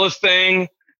were still a thing.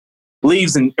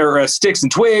 Leaves or sticks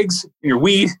and twigs, your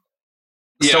weed.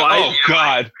 Yeah. So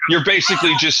God, you're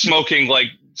basically just smoking like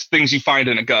things you find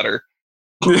in a gutter.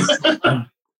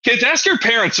 Kids, ask your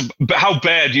parents how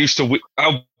bad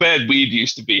weed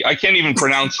used to be. I can't even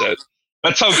pronounce it.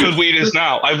 That's how good weed is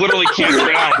now. I literally can't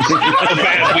pronounce how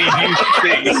bad weed used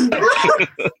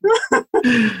to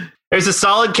be. There's a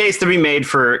solid case to be made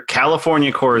for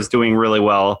California cores doing really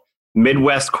well,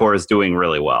 Midwest cores doing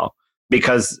really well,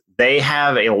 because they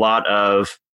have a lot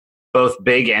of both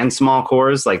big and small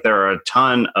cores. Like there are a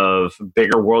ton of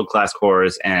bigger world-class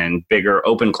cores and bigger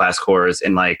open-class cores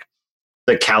in like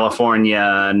the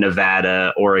California,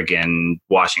 Nevada, Oregon,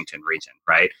 Washington region,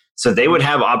 right? So they would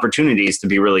have opportunities to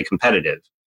be really competitive.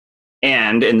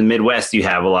 And in the Midwest, you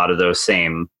have a lot of those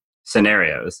same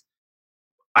scenarios.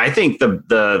 I think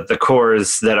the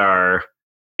cores that are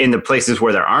in the places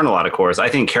where there aren't a lot of cores, I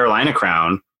think Carolina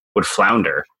Crown would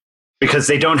flounder because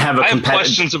they don't have a competitive... I have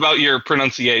questions about your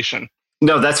pronunciation.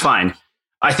 No, that's fine.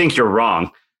 I think you're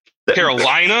wrong.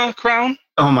 Carolina Crown?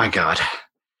 Oh my God.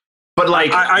 But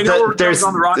like, I know there's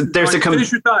on the rock.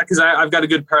 Finish your thought because I've got a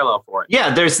good parallel for it.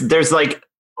 Yeah, there's like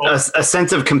a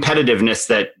sense of competitiveness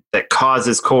that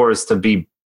causes cores to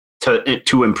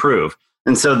improve.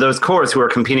 And so those cores who are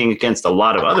competing against a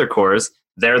lot of other cores,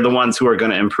 they're the ones who are going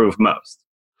to improve most.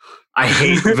 I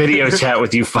hate video chat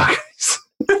with you fuckers.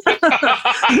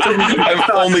 I'm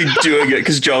only doing it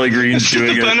because Jolly Green's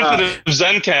doing it. The benefit of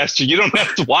Zencaster, you don't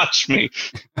have to watch me.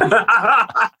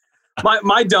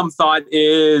 My dumb thought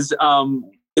is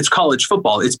it's college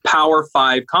football. It's Power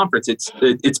 5 conference. It's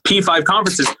P5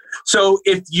 conferences. So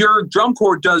if your drum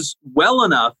corps does well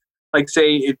enough, like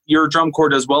say if your drum corps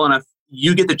does well enough,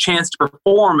 you get the chance to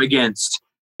perform against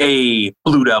a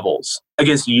Blue Devils,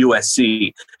 against USC.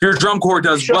 If your drum corps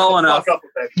does well enough,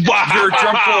 your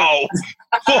drum corps,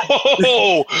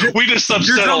 we just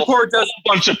upset a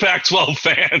bunch of Pac-12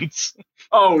 fans.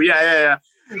 Oh yeah.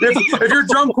 If your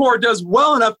drum corps does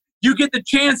well enough, you get the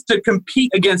chance to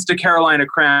compete against a Carolina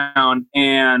Crown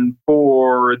and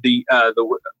for a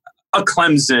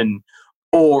Clemson,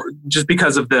 or just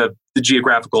because of the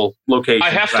geographical location. I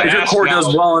have to if your corps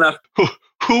does well enough.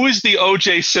 Who is the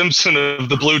O.J. Simpson of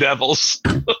the Blue Devils?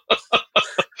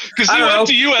 Because he went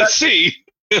to USC.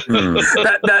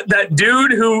 that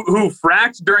dude who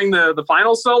fracked during the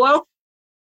final solo.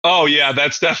 Oh yeah,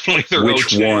 that's definitely the Which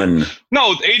OJ. one?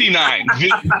 No, 89. The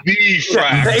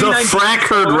frack. The frack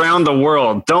heard round the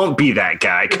world. Don't be that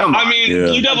guy. Come on. I mean,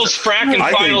 Blue Devils frack in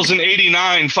finals in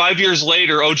 89. 5 years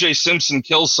later, O.J. Simpson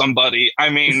kills somebody. I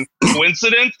mean,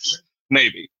 coincidence?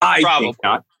 Maybe. Probably. Think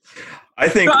not. I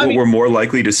think what we're more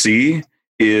likely to see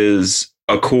is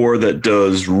a core that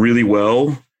does really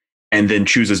well and then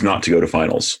chooses not to go to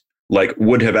finals. Like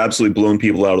would have absolutely blown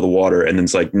people out of the water, and then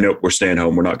it's like, nope, we're staying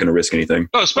home. We're not going to risk anything.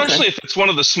 Oh, especially if it's one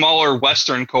of the smaller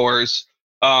Western cores.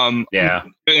 And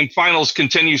finals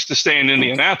continues to stay in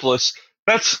Indianapolis.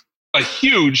 That's a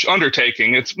huge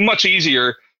undertaking. It's much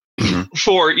easier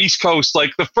for East Coast.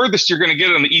 Like the furthest you're going to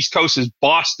get on the East Coast is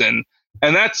Boston,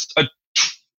 and that's a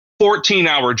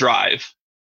 14-hour drive.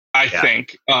 I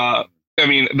think. I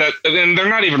mean that, and they're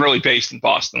not even really based in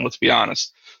Boston. Let's be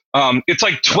honest. It's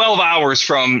like 12 hours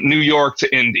from New York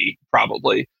to Indy,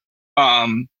 probably.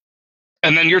 And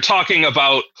then you're talking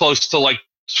about close to like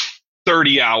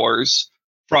 30 hours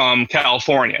from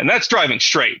California. And that's driving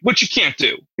straight, which you can't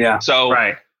do. Yeah. So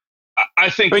I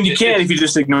think... I mean, you can if you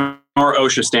just ignore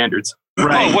OSHA standards.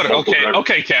 Right. Oh, what?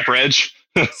 Okay, Cap Reg.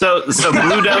 So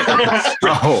Blue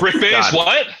Devils. Rick Baines,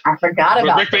 what? I forgot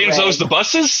about Rick Baines owns the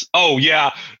buses? Oh, yeah.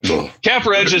 Cap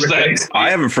Reg is that. I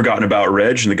haven't forgotten about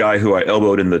Reg and the guy who I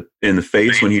elbowed in the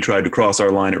face when he tried to cross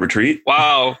our line at retreat.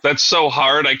 Wow, that's so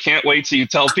hard. I can't wait till you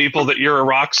tell people that you're a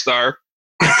rock star.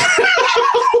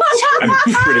 I'm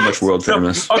pretty much world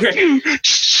famous. Okay.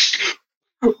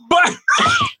 But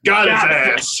got his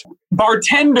ass.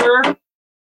 Bartender.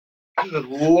 Good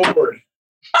Lord.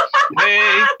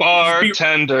 Hey,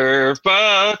 bartender.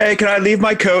 Hey, can I leave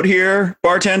my coat here,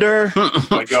 bartender? Oh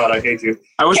my God, I hate you.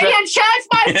 Can you charge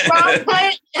my strong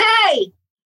plate? Hey!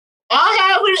 I'll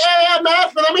have an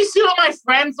AMF, but let me see what my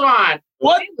friends want.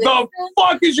 What the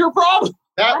fuck is your problem?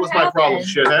 That was my problem,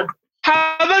 shithead.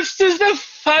 How much does the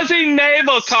fuzzy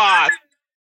navel cost?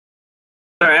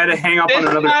 Sorry, I had to hang up on It's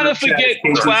another not group if we chat. get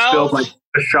Casey 12. spilled like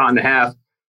a shot and a half.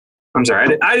 I'm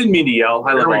sorry. I didn't mean to yell.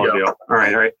 I love There we all of go. you. All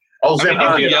right. Oh, I mean, you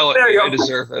can yell at there me. you go. I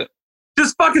deserve it.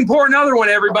 Just fucking pour another one,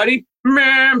 everybody.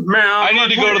 I need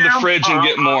to go to the fridge and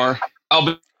get more. I'll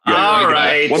be All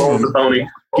right.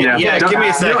 Yeah, give me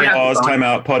a second. Pause, time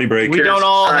out, potty break. We don't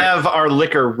all have our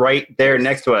liquor right there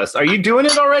next to us. Are you doing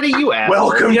it already? You asshole.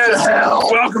 Welcome to hell.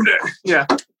 Welcome to yeah.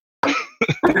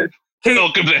 Hey,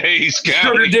 welcome to Hayes Sugar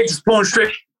County. Dick's pulling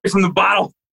straight from the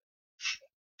bottle.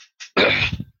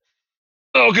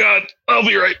 Oh God, I'll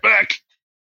be right back.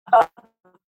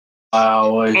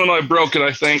 Oh, no, I broke it.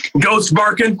 I think. Ghost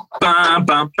barking. Bam,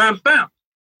 bam, bam, bam.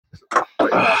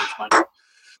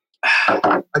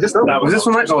 I just opened Was this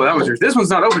one mine? Oh, that was yours. This one's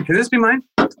not open. Can this be mine?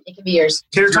 It can be yours.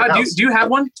 Here, Todd, do you have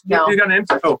one? No. You got an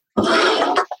empty? Oh,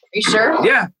 Are you sure?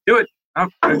 yeah, do it.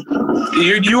 Okay.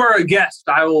 You are a guest.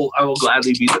 I will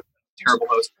gladly be the terrible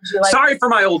host. Would you like- Sorry for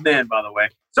my old man, by the way.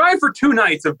 Sorry for 2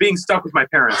 nights of being stuck with my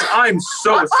parents. I'm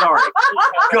so sorry.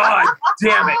 God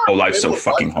damn it. Oh, life's so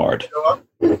fucking hard.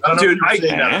 Dude,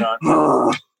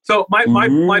 so my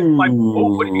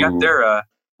oh, what do you got there?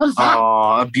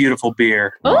 Oh, a beautiful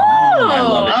beer. Oh, I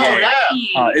love it.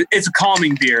 yeah. It's a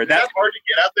calming beer. That's That hard to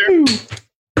get out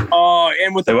there. oh,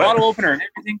 and with the Say what? bottle opener and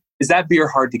everything, is that beer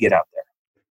hard to get out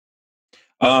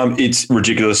there? It's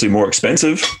ridiculously more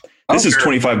expensive. This is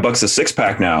Okay. $25 a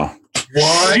 6-pack now.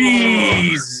 What?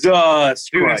 Jesus Dude,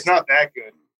 Christ. it's not that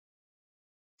good.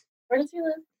 Where does he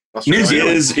live? New It Zealand.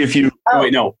 is if you Oh,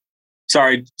 wait, no.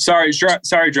 Sorry,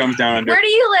 drums down under. Where do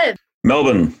you live?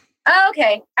 Melbourne. Oh,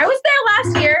 okay. I was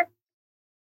there last year.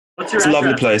 What's your It's a lovely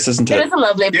address? place, isn't It it? is a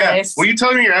lovely Yeah. place. Will you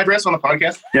tell me your address on the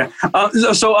podcast?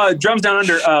 So drums down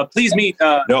under. Please meet.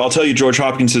 No, I'll tell you George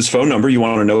Hopkins' phone number. You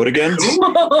want to know it again?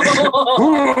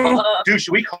 Dude,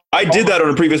 should we call? I did that on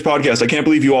a previous podcast. I can't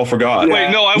believe you all forgot. Wait,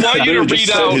 no, I want you to literally read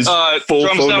just said his out full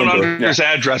Drums phone Down number. Under's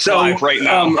address live right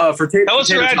now. For Tell us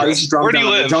your address. This is Drums Where do you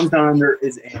Down Under. live? Drums Down Under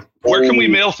is a Where can we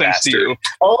old mail things to you?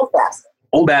 Old bastard.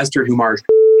 old bastard who marched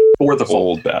for the fold.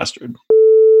 Old bastard.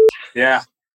 Yeah,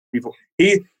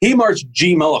 he marched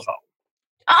G Mullifo.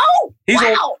 Oh, He's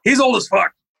wow. old. He's old as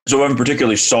fuck. So I'm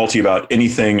particularly salty about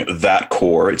anything that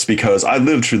core. It's because I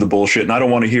lived through the bullshit and I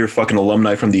don't want to hear fucking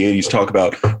alumni from the 80s talk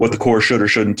about what the core should or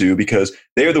shouldn't do because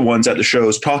they're the ones at the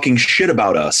shows talking shit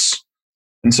about us.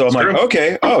 And so I'm like,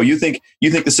 okay, oh, you think the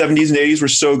 70s and 80s were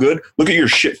so good? Look at your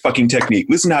shit fucking technique.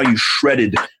 Listen how you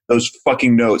shredded those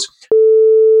fucking notes.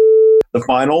 The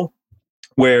final,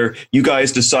 where you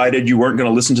guys decided you weren't going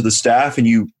to listen to the staff and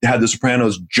you had the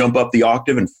sopranos jump up the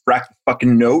octave and frack the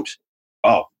fucking note.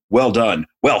 Oh, well done.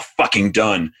 Well fucking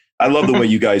done. I love the way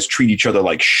you guys treat each other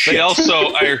like shit. They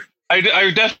also,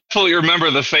 I definitely remember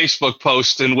the Facebook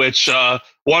post in which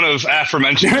one of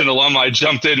aforementioned alumni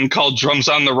jumped in and called Drums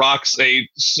on the Rocks a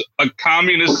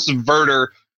communist subverter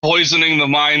poisoning the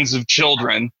minds of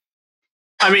children.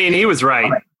 I mean, he was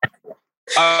right.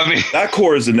 I mean, That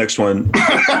core is the next one.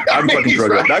 I'm fucking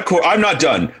drugged up. That core. I'm not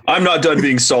done. I'm not done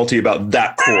being salty about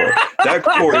that core. That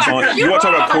core is on. You want to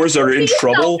talk about cores that are in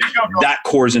trouble? That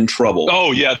core is in trouble.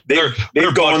 oh yeah, they're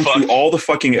They've gone butt through fucked. all the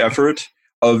fucking effort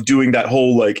of doing that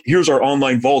whole like, here's our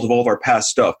online vault of all of our past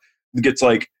stuff. It gets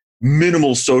like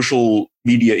minimal social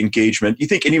media engagement. You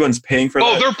think anyone's paying for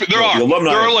Oh, that? there No, are. the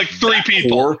alumni There are like 3 that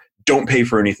people. core don't pay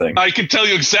for anything. I can tell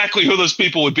you exactly who those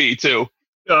people would be too.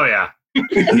 Oh, yeah.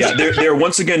 Yeah, they're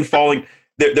once again falling.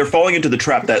 They're falling into the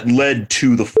trap that led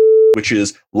to the which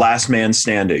is last man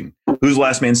standing. Who's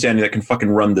last man standing that can fucking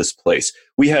run this place?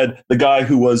 We had the guy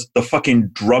who was the fucking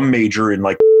drum major in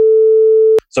like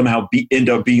somehow end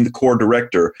up being the core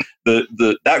director.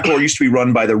 That core used to be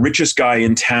run by the richest guy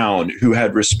in town who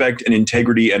had respect and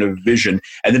integrity and a vision,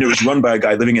 and then it was run by a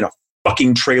guy living in a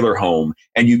fucking trailer home,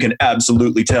 and you can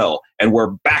absolutely tell. And we're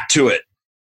back to it.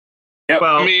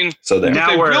 Well, I mean, So there. Now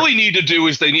what they we're- really need to do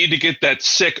is they need to get that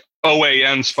sick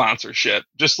OAN sponsorship,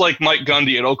 just like Mike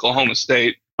Gundy at Oklahoma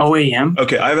State. OAM.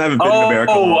 Okay, I haven't been in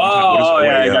America. in a long time. What is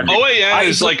yeah, OAM? yeah.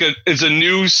 OAN is a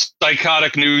news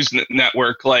psychotic news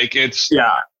network. Like it's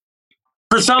Yeah.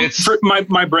 For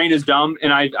my brain is dumb,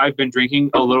 and I've been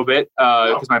drinking a little bit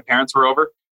because my parents were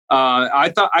over.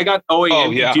 I thought I got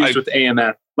OAM confused with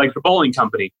AMF, like the bowling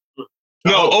company.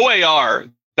 no OAR,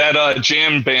 that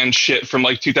jam band shit from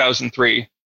like 2003.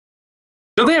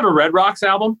 Do they have a Red Rocks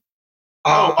album?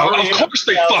 Of course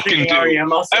they fucking do.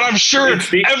 And I'm sure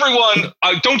everyone,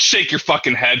 don't shake your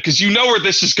fucking head because you know where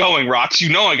this is going, Rocks. You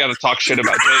know I got to talk shit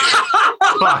about Dave.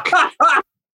 fuck.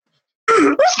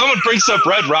 someone brings up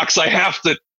Red Rocks, I have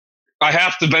to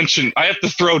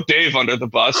throw Dave under the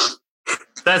bus.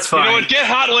 That's fine. You know what? Get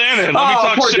Hot Lana. Let me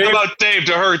talk shit Dave. about Dave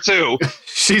to her too.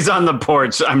 She's on the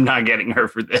porch. I'm not getting her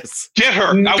for this. Get her.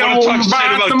 I want to talk shit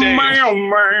about Dave.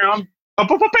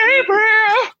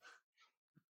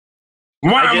 We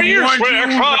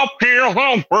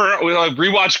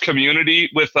rewatched Community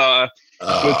with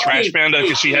Trash Panda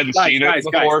because she hadn't seen it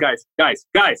before. Guys.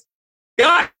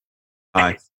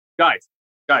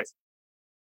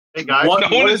 Hey guys,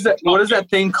 What is that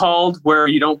thing called where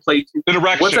you don't play? An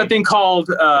erection. What's that thing called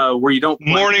where you don't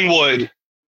play? Morningwood.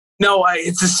 No,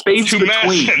 it's a space between.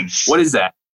 Tumescence. What is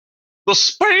that? The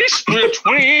space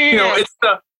between. It's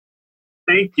the.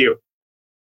 Thank you.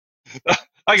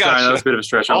 I got Sorry, you. that was a bit of a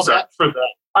stretch. I'm all sorry. that for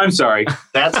that. I'm sorry.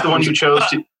 That's the one you chose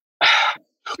to.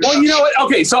 Well, you know what?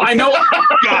 Okay, so I know.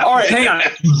 All right, hang on.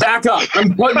 Back up.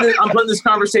 I'm putting this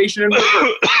conversation in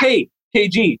reverse. Hey,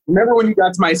 KG, remember when you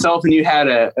got to myself and you had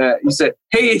you said,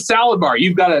 "Hey, salad bar,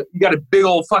 you got a big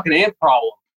old fucking ant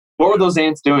problem." What were those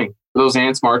ants doing? Were those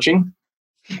ants marching?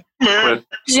 Yow!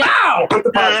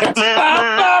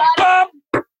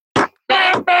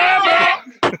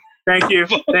 Thank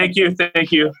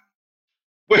you.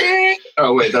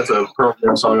 Oh wait, that's a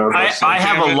program song. I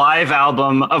have a live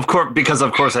album, of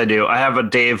course I do. I have a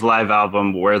Dave live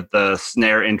album where the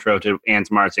snare intro to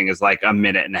Ants Marching is like a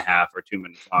minute and a half or 2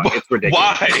 minutes long. It's ridiculous.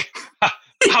 Why?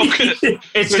 How could it?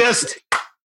 It's just.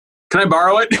 Can I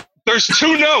borrow it? There's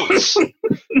 2 notes.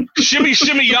 Shimmy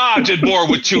Shimmy Ya did more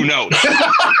with 2 notes.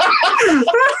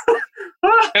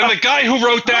 And the guy who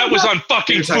wrote that was on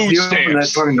fucking food That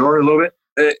stamps. fucking door a little bit.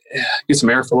 Get some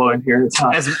airflow in here. It's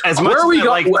hot. As much Where are we as I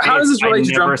going? like How does this Dave, relate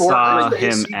to I never drum saw corps?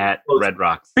 him at Red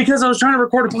Rocks. Because I was trying to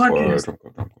record a podcast.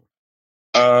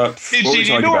 Hey, G,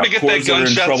 do you know where to get that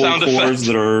gunshot sound effect?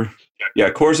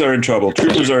 Corps that are in trouble.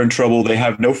 Troopers are in trouble. They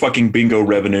have no fucking bingo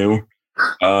revenue.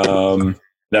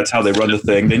 That's how they run the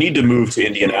thing. They need to move to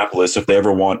Indianapolis if they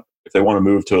want to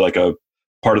move to like a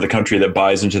part of the country that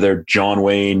buys into their John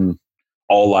Wayne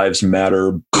all lives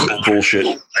matter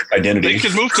bullshit identity. They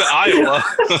could move to Iowa.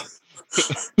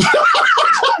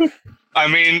 I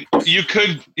mean, you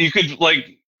could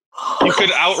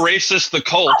out racist the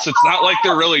Colts. It's not like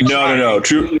they're really No.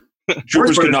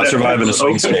 Troopers could not survive in a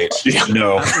swing state.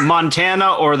 No.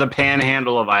 Montana or the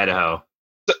Panhandle of Idaho.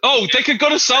 Oh, they could go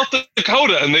to South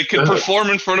Dakota and they could perform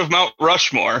in front of Mount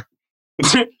Rushmore.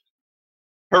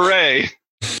 Hooray.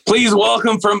 Please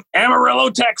welcome from Amarillo,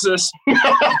 Texas.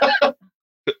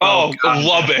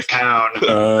 Lubbock.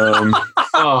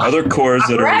 Other corps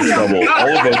that are in trouble.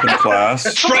 All of open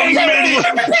class.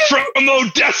 From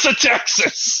Odessa,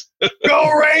 Texas.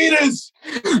 Go Raiders!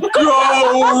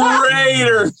 Go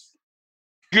Raiders!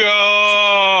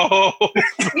 Go!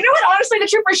 You know what? Honestly, the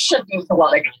troopers should move to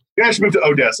Lubbock. You guys should move to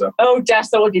Odessa.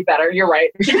 Odessa would be better. You're right.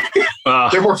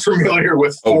 They're more familiar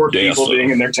with 4 people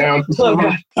being in their town. Oh,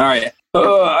 God. All right.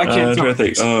 I can't try to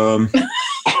think.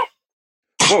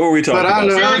 What were we talking about?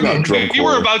 You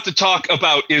were about to talk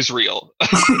about Israel.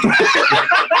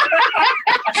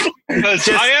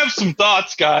 I have some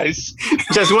thoughts, guys.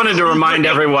 Just wanted to remind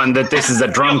everyone that this is a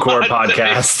drum corps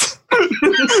podcast.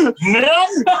 No,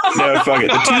 fuck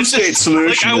it. The 2-state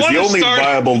solution is the only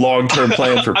viable long-term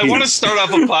plan for peace. I want to start off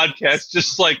a podcast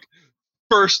just like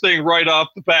first thing right off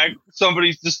the bat.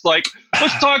 Somebody's just like,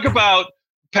 let's talk about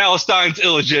Palestine's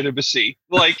illegitimacy.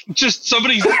 Like, just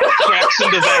somebody cracks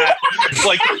into that,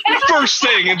 like, first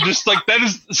thing, and just like that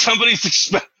is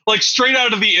somebody's like straight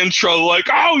out of the intro, like,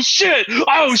 oh shit,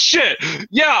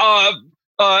 yeah,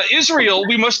 Israel,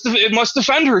 it must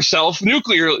defend herself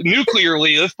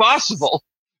nuclearly if possible.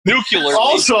 Nuclearly.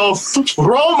 Also,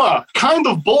 Roma, kind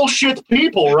of bullshit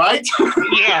people, right?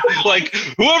 Yeah, like,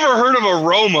 whoever heard of a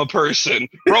Roma person?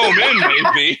 Roman,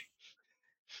 maybe.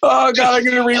 Oh, God, I'm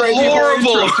going to rewrite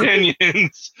horrible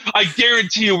opinions. I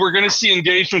guarantee you we're going to see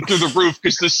engagement through the roof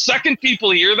because the second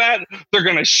people hear that, they're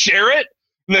going to share it,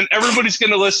 and then everybody's going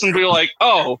to listen and be like,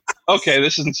 oh, okay,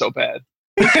 this isn't so bad.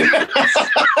 I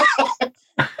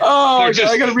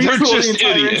got to read the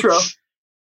entire intro.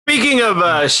 Speaking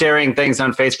of sharing things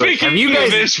on Facebook, have you guys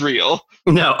of Israel?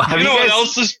 No, you know what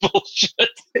else is bullshit?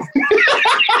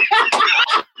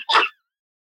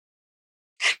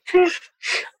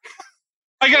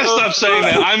 I gotta stop saying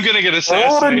that. I'm gonna get assassinated. I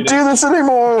don't want to do this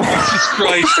anymore. Jesus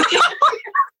Christ.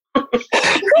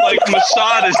 Like,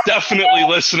 Mossad is definitely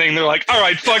listening. They're like, all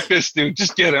right, fuck this dude.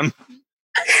 Just get him.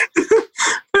 It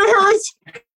hurts.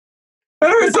 It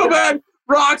hurts so bad.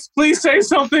 Rox, please say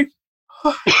something.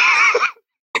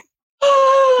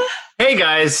 Hey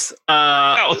guys,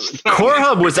 Core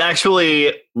Hub was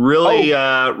actually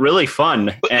really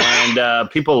fun,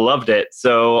 and people loved it.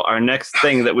 So our next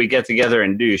thing that we get together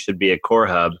and do should be a Core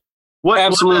Hub.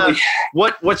 Absolutely.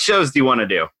 What shows do you want to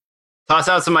do? Toss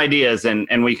out some ideas, and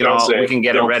we can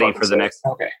get it ready for the next.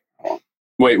 Okay.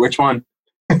 Wait, which one?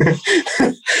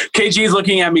 KG is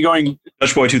looking at me going,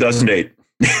 Dutch Boy 2008.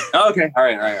 Okay, all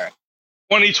right.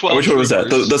 2012. Which one was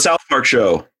that? The South Park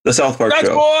show. The South Park Dutch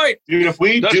show. Boy! Dude, if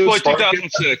we Dutch do Boy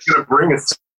Spartacus, 2006. I'm going to bring a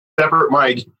separate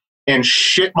mic and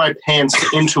shit my pants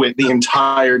into it the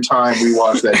entire time we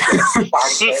watch that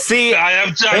show. See, I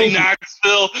am Johnny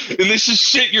Knoxville, and this is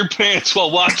shit your pants while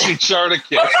watching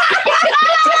Spartacus.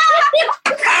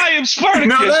 I am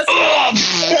Spartacus.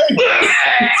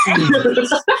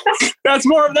 That's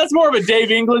more of a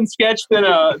Dave England sketch than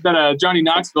a Johnny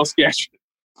Knoxville sketch.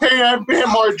 Hey, I'm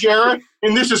Margera,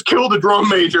 and this is Kill the Drum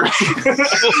Major. I'm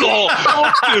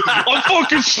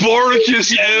fucking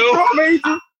Spartacus, you. Drum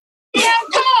Major? Yeah,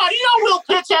 come on. You know Will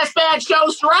Pitts has bad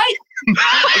shows, right?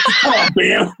 Come on,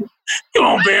 Bam. Come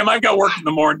on, Bam. I got work in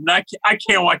the morning. I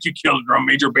can't watch you kill the Drum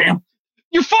Major, Bam.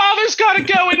 Your father's got to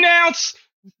go announce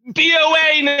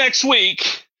BOA next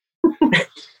week.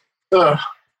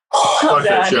 Fuck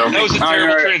that show. That was a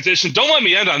terrible transition. Don't let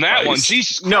me end on that one.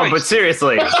 Jesus Christ. no, but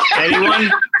seriously,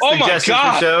 anyone? Oh my suggestions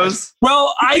God. for shows?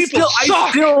 Well, I People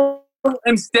still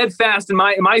am steadfast in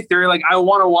my theory. Like, I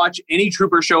want to watch any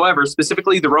Trooper show ever,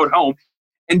 specifically The Road Home,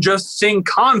 and just sing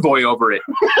Convoy over it.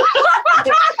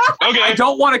 Okay. I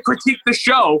don't want to critique the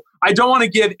show. I don't want to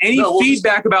give any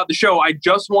feedback about the show. I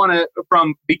just want to,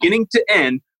 from beginning to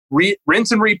end,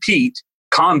 rinse and repeat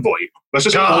Convoy. Let's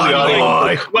just pull the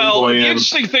audio. Well, the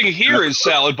interesting thing here is,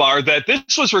 Salad Bar, that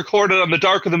this was recorded on the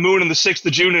Dark of the Moon on the 6th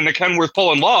of June in a Kenworth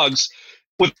pulling logs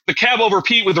with the cab over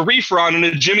Pete with a reefer on and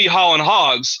a Jimmy hauling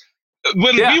hogs.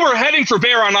 When we were heading for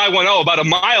Bear on I-10, about a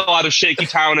mile out of Shaky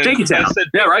Town, and I said,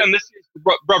 and this is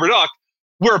Rubber Duck,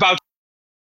 we're about.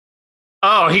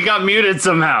 Oh, he got muted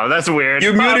somehow. That's weird.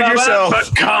 You muted yourself.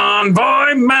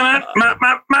 Convoy.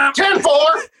 10-4.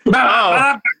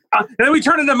 Oh. And then we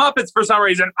turned into Muppets for some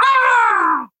reason.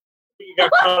 Ah! You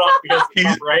got cut off because of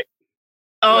the right?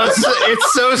 Oh,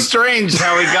 it's so strange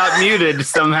how he got muted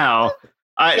somehow.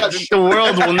 The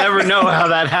world will never know how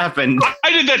that happened.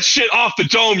 I did that shit off the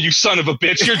dome, you son of a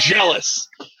bitch. You're jealous.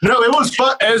 No, it was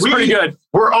fun. It was pretty good.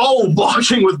 We're all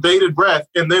watching with bated breath,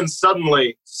 and then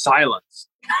suddenly silence.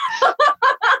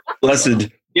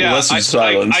 Blessed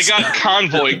silence. I got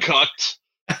Convoy cucked.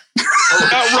 I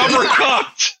got Rubber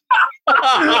cucked.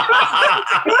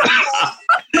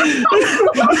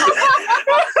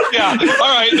 Yeah,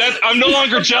 all right. I'm no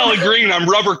longer Jolly Green. I'm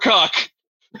Rubber Cuck.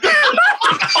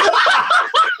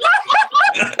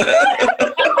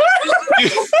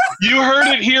 You heard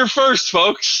it here first,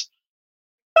 folks.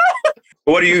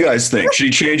 What do you guys think? Should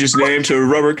he change his name to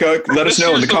Rubber Cuck? Let us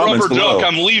know in the comments Rubber below.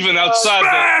 Duck. I'm leaving outside.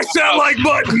 Smash that like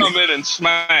button. Come in and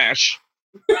smash.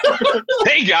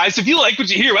 Hey guys, if you like what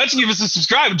you hear, why don't you give us a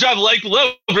subscribe and drop a like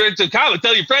below, to comment,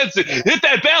 tell your friends to hit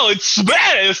that bell and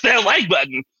smash that like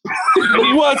button.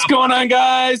 What's going on,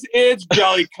 guys? It's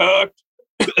Jolly Cooked.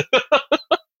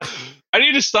 I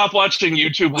need to stop watching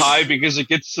YouTube High because it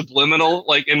gets subliminal,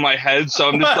 like, in my head. So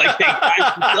I'm just like, hey guys,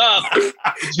 what's up?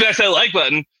 Smash that like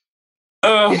button.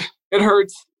 It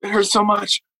hurts. It hurts so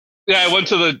much. Yeah, I went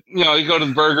to you go to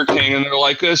the Burger King and they're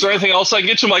like, is there anything else I can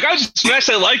get you? I'm like, I just smash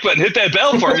that like button, hit that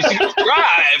bell for me,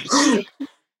 subscribe.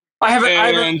 I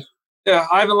haven't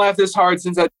laughed this hard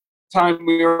since that time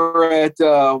we were at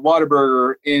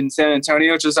Whataburger in San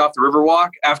Antonio, just off the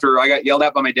Riverwalk, after I got yelled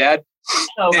at by my dad.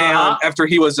 And after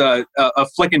he was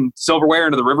flicking silverware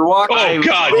into the Riverwalk. Oh,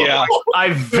 God, yeah.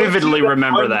 I vividly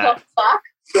remember that.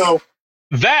 So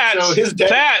his dad,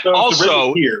 that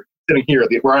also here, sitting here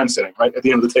where I'm sitting, right at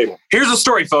the end of the table. Here's the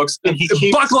story, folks. And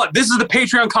Buckle up. This is the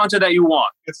Patreon content that you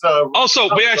want. It's also,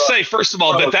 may I say, first of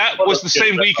all, that was the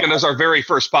same weekend as our very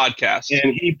first podcast.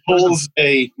 And he pulls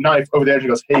a knife over the edge and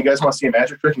goes, "Hey, you guys want to see a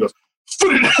magic trick?" He goes,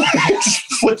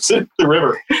 flips it in the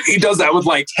river. He does that with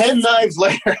like 10 knives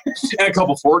later and a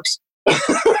couple forks.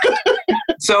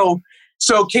 So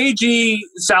KG,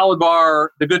 Salad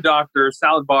Bar, the good doctor,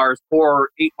 Salad Bar's poor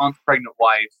 8-month pregnant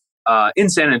wife in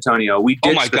San Antonio.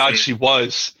 Oh my God, she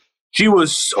was. She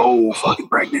was so fucking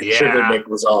pregnant. Yeah. Sugar Dick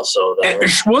was also there.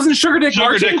 Wasn't Sugar Dick Sugar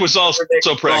marching? Dick was also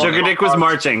pregnant. Sugar Dick was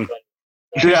marching.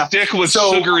 His dick was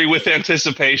sugary with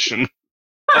anticipation.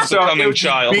 So it was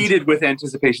beaded with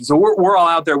anticipation. So we're all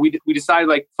out there. We decided,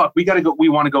 like, fuck, we gotta go. We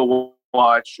want to go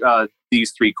watch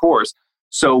these 3 cores.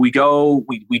 So we go.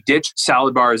 We ditch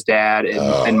Salad Bar's dad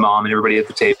and mom and everybody at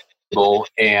the table,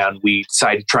 and we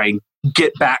decided to try and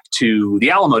get back to the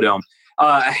Alamo Dome.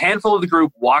 A handful of the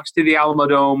group walks to the Alamo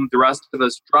Dome. The rest of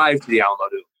us drive to the Alamo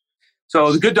Dome.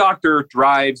 So the good doctor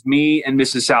drives me and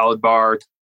Mrs. Salad Bar to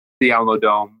the Alamo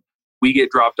Dome. We get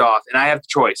dropped off, and I have the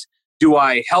choice. Do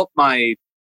I help my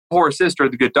poor sister,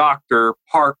 the good doctor,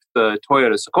 park the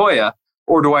Toyota Sequoia,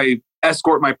 or do I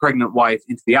escort my pregnant wife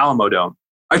into the Alamo Dome?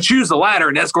 I choose the latter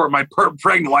and escort my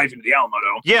pregnant wife into the Alamo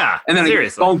Dome. Yeah, and then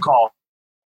seriously. I get a phone call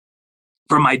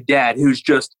from my dad, who's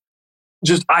just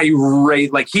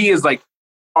irate. Like, he is like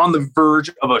on the verge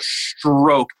of a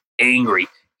stroke, angry.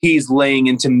 He's laying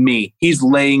into me. He's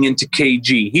laying into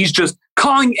KG. He's just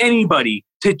calling anybody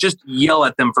to just yell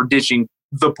at them for ditching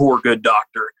the poor good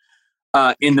doctor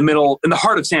in the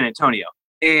heart of San Antonio.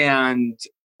 And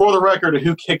for the record,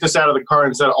 who kicked us out of the car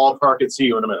and said, "I'll park and see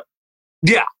you in a minute"?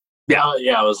 Yeah. Yeah,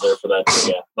 I was there for that.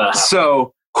 Yeah, that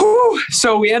so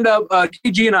we end up,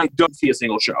 KG and I don't see a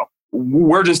single show.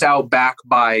 We're just out back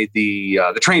by the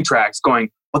train tracks going,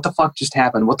 what the fuck just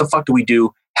happened? What the fuck do we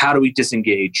do? How do we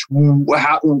disengage?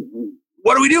 What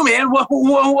do we do, man?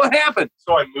 What happened?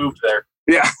 So I moved there.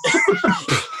 Yeah.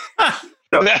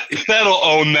 That'll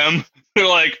own them. They're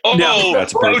like, oh, No,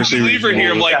 that's why would you leave her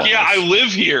here? I'm like, Yeah. yeah, I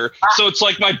live here. So it's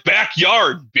like my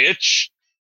backyard, bitch.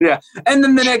 Yeah. And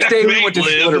then the next day we Make went to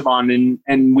live. Schlitterbahn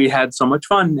and we had so much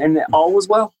fun and all was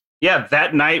well. Yeah,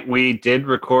 that night we did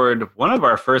record one of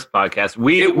our first podcasts.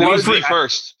 It was the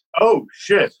first. Oh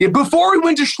shit! Yeah, before we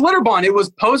went to Schlitterbahn, it was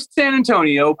post San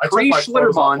Antonio, I took my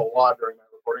clothes off pre-Schlitterbahn. a lot during that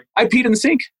recording. I peed in the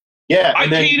sink. Yeah, I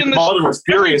and then peed in the- Mother was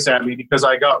furious at me because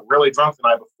I got really drunk the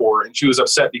night before, and she was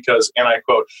upset because, and I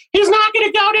quote, "He's not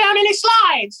going to go down any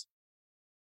slides."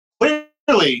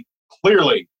 Clearly,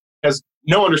 has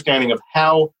no understanding of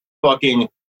how fucking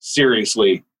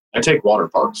seriously I take water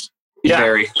parks. Yeah.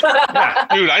 Very.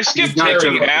 Dude, I skipped He's not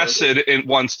taking very- acid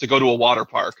once to go to a water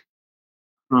park.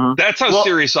 Uh-huh. That's how Well-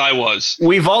 serious I was.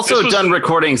 We've also This was- done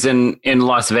recordings in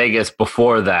Las Vegas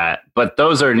before that, but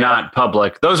those are not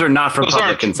public. Those are not for Those public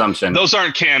aren't- consumption. Those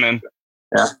aren't canon.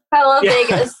 I love Yeah.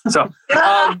 Vegas. So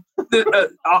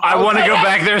I want to go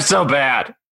back there so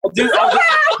bad. You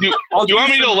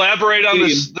want me to elaborate on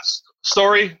this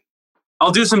story?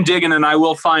 I'll do some digging, and I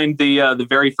will find the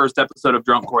very first episode of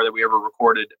Drunk Core that we ever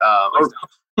recorded.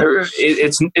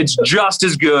 It's just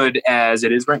as good as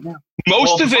it is right now.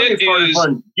 Most of it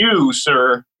is. You,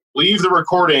 sir, leave the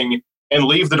recording and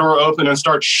leave the door open and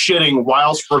start shitting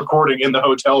whilst recording in the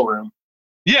hotel room.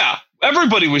 Yeah,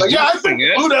 everybody was Like, yeah, I doing think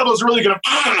it. Blue Devil's really gonna,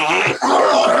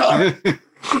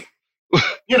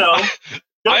 you know.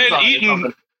 I had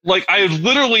eaten. Like, I had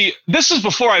literally, this is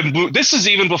before I moved. This is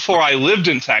even before I lived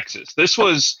in Texas.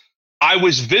 I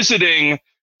was visiting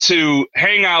to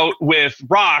hang out with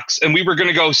Rox, and we were going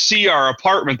to go see our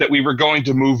apartment that we were going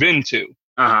to move into,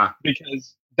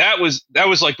 because that was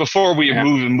like before we had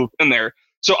moved in there.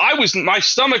 So my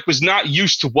stomach was not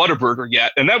used to Whataburger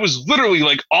yet, and that was literally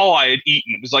like all I had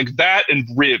eaten. It was like that and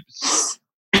ribs.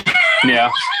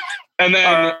 Yeah. And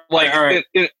then right.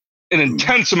 an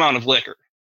intense amount of liquor.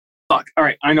 Fuck. All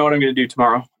right. I know what I'm going to do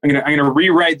tomorrow. I'm gonna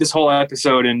rewrite this whole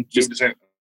episode and just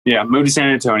move to San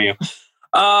Antonio.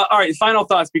 All right. Final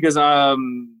thoughts, because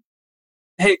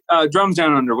hey, Drums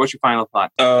Down Under. What's your final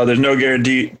thought? There's no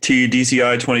guarantee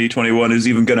DCI 2021 is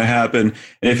even going to happen.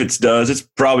 And if it does, it's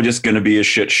probably just going to be a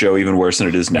shit show, even worse than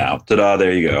it is now. Ta-da!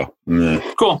 There you go.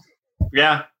 Cool.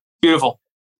 Yeah. Beautiful.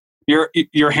 You're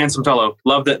a handsome fellow.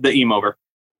 Love the emo-over.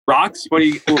 Rox, what do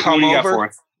you got for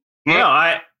us? No,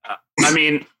 I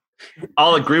mean,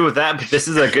 I'll agree with that, but this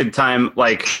is a good time.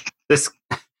 Like, this.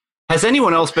 Has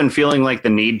anyone else been feeling like the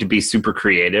need to be super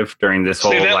creative during this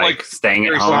whole staying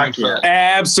at home?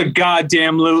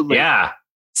 Abso-goddamn-lutely. Yeah.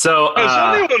 So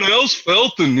has anyone else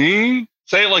felt the need?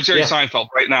 Say it like Jerry Seinfeld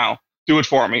right now. Do it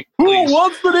for me, please.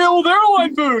 What's the deal with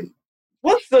airline food?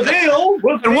 What's the deal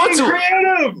with being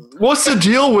creative? What's the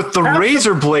deal with the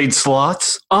razor blade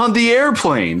slots on the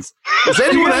airplanes? Is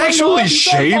anyone actually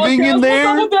shaving in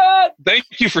there? Thank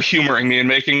you for humoring me and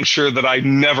making sure that I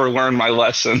never learn my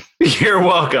lesson. You're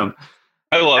welcome.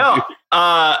 I love you.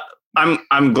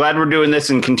 I'm glad we're doing this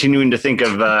and continuing to think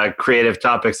of creative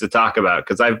topics to talk about,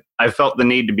 because I've felt the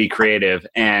need to be creative,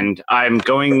 and I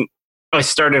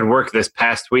started work this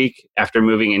past week after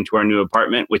moving into our new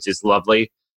apartment, which is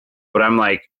lovely. But I'm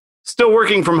like still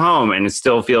working from home and it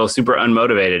still feels super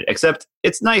unmotivated, except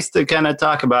it's nice to kind of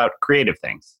talk about creative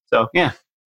things. So yeah.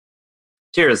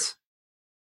 Cheers,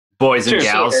 boys and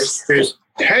gals. Cheers.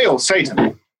 Hail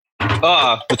Satan.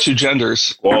 The two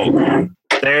genders. Whoa.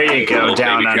 There you go,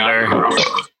 down under.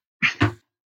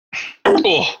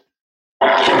 Oh,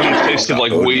 it tasted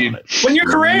like weed. When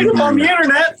you're creative on the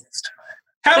internet,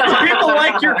 have the people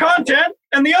like your content,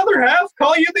 and the other half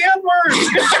call you the N-word.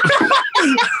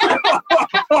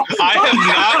 I have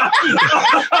not.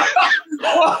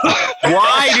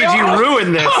 Why did you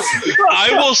ruin this? I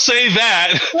will say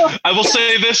that. I will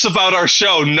say this about our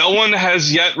show. No one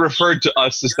has yet referred to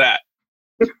us as that.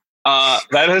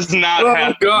 That has not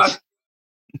happened. God.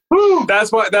 Woo.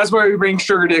 That's why we bring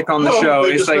Sugar Dick on the show.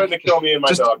 It's It's like trying to kill me and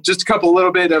my dog. just a couple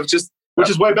little bit of just. Which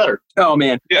is way better. Oh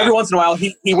man! Yeah. Every once in a while,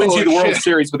 he wins you the World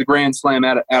Series with a grand slam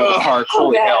out of the park.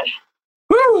 Holy hell!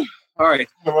 Woo! All right,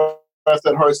 That's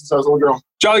that hard since I was a little girl.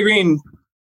 Jolly Green.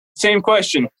 Same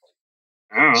question.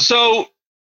 So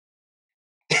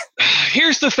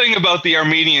here's the thing about the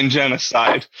Armenian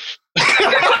genocide.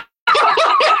 I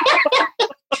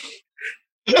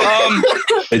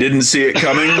didn't see it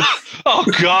coming. Oh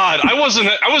God, I wasn't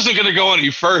going to go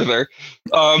any further.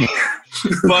 But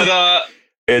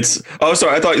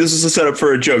sorry. I thought this was a setup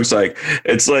for a joke.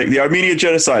 It's like the Armenian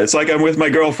genocide. It's like I'm with my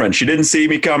girlfriend. She didn't see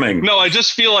me coming. no, I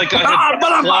just feel like I had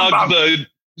flogged the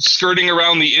skirting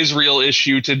around the Israel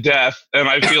issue to death, and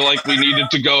I feel like we needed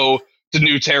to go to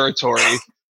new territory.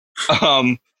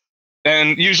 And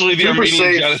usually the Super Armenian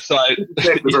safe. genocide.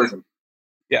 Safe version.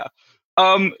 Yeah.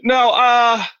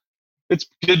 It's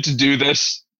good to do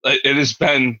this. It has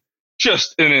been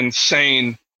just an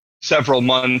insane several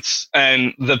months,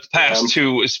 and the past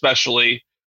two especially.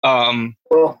 And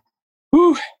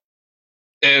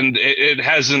it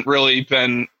hasn't really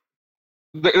been.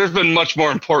 There's been much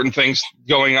more important things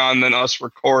going on than us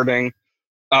recording.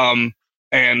 And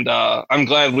I'm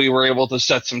glad we were able to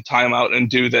set some time out and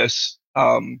do this.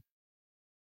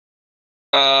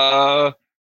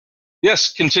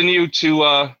 Yes, continue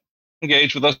to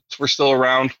engage with us. We're still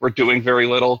around. We're doing very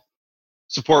little.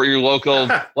 Support your local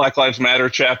Black Lives Matter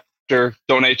chapter.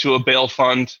 Donate to a bail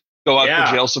fund. Go out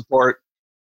for jail support.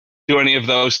 Do any of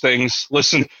those things.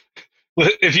 Listen,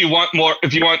 if you want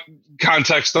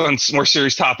context on more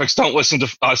serious topics, don't listen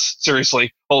to us.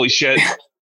 Seriously, holy shit.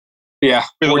 Yeah,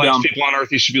 We're the we're last dumb. people on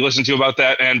earth you should be listening to about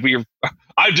that. And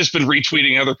I've just been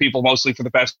retweeting other people mostly for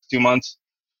the past 2 months.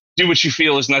 Do what you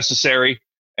feel is necessary.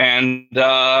 And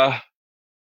yeah,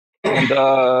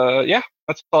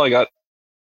 that's all I got.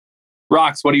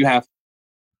 Rocks, what do you have?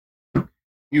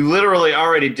 You literally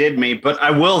already did me, but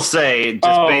I will say,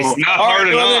 Not hard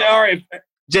enough. All right.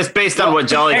 just based on what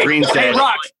Jolly Green said,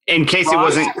 Rocks. in case it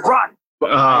wasn't.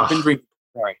 I've been drinking.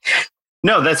 Sorry.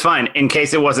 No, that's fine. In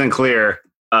case it wasn't clear,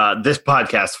 this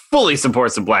podcast fully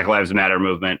supports the Black Lives Matter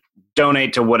movement.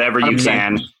 Donate to whatever you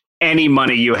can. Any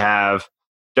money you have,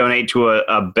 donate to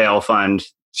a bail fund,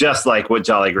 just like what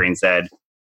Jolly Green said.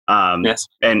 Yes.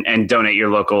 And donate your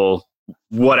local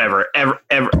whatever,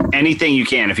 anything you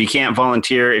can. If you can't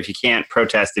volunteer, if you can't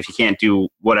protest, if you can't do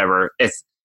whatever, it's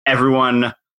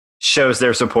everyone shows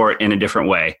their support in a different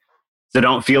way. So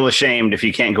don't feel ashamed if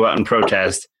you can't go out and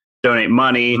protest. Donate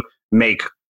money, make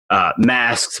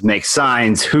masks, make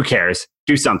signs. Who cares?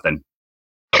 Do something.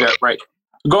 Yeah, right.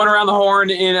 Going around the horn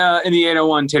in the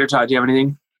 801, Tater Tot, do you have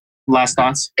anything? Last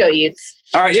thoughts? Go Utes.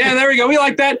 All right, yeah, there we go. We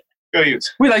like that. Go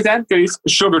Utes. We like that. Go Utes.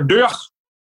 Sugar Dick.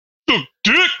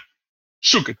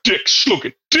 Sugar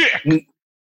dick.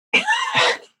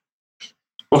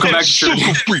 Welcome back to Sugar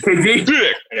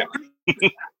Dick.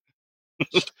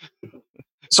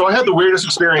 So I had the weirdest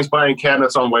experience buying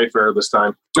cabinets on Wayfair this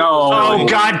time. Oh,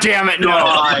 God damn it. No.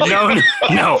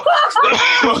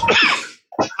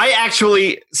 I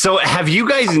actually, so have you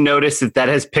guys noticed that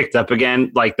has picked up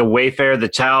again? Like the Wayfair, the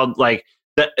child, like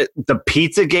the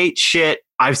Pizzagate shit.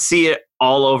 I see it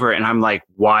all over, and I'm like,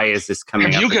 why is this coming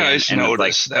up? Have you guys again?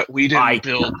 noticed that we didn't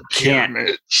build the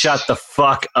pyramid? Shut the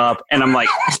fuck up. And I'm like,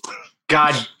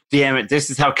 God damn it.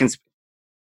 This is how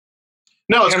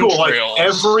No, it's cool. Like Chemtrails.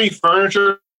 every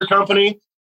furniture company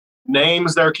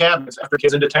names their cabinets after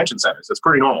kids in detention centers. That's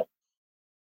pretty normal.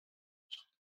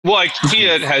 Well,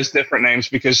 IKEA has different names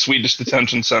because Swedish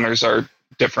detention centers are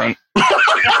different.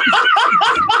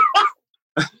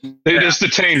 They just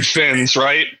detain Finns,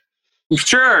 right?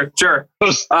 Sure.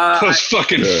 Those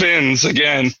fucking Finns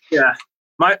again. Yeah.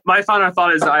 My final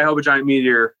thought is I hope a giant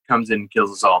meteor comes in and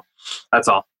kills us all. That's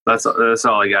all. That's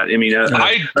all I got. I mean,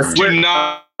 I do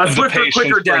not have the patience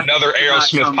for another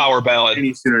Aerosmith power ballad.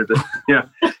 Any sooner than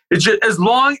it's just as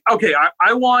long. Okay,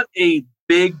 I want a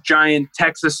big, giant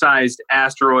Texas-sized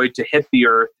asteroid to hit the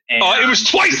Earth. And it was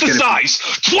twice the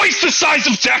size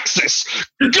of Texas.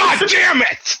 God damn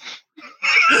it!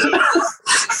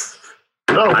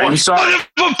 I'm sorry. Son of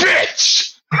a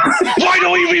bitch! Why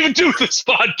don't we even do this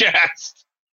podcast?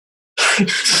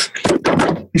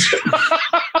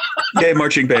 Yay,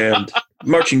 marching band.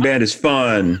 Marching band is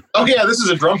fun. Oh yeah, this is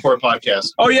a drum corps podcast.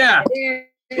 Oh yeah,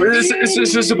 this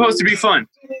is supposed to be fun.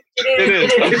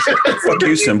 It is. Fuck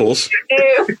you, symbols.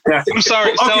 I'm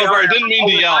sorry, Celebrate. I didn't mean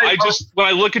to yell. I When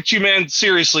I look at you, man,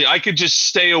 seriously, I could just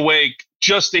stay awake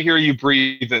just to hear you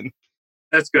breathing.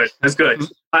 That's good. That's good.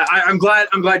 I'm glad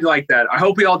you like that. I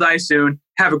hope we all die soon.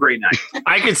 Have a great night.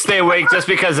 I could stay awake just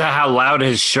because of how loud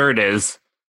his shirt is.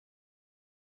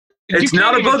 It's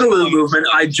not a boogaloo movement.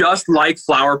 I just like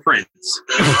flower prints.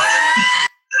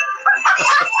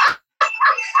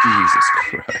 Jesus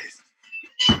Christ.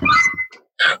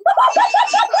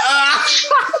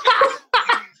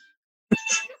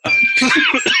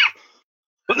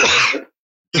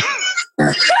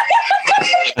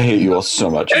 I hate you all so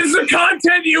much. It's the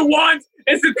content you want.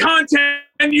 It's the content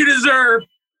you deserve.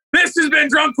 This has been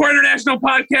Drunk Core International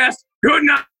Podcast. Good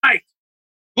night.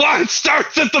 Line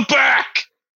starts at the back.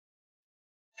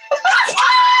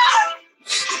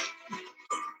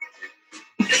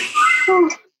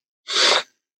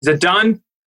 Is it done?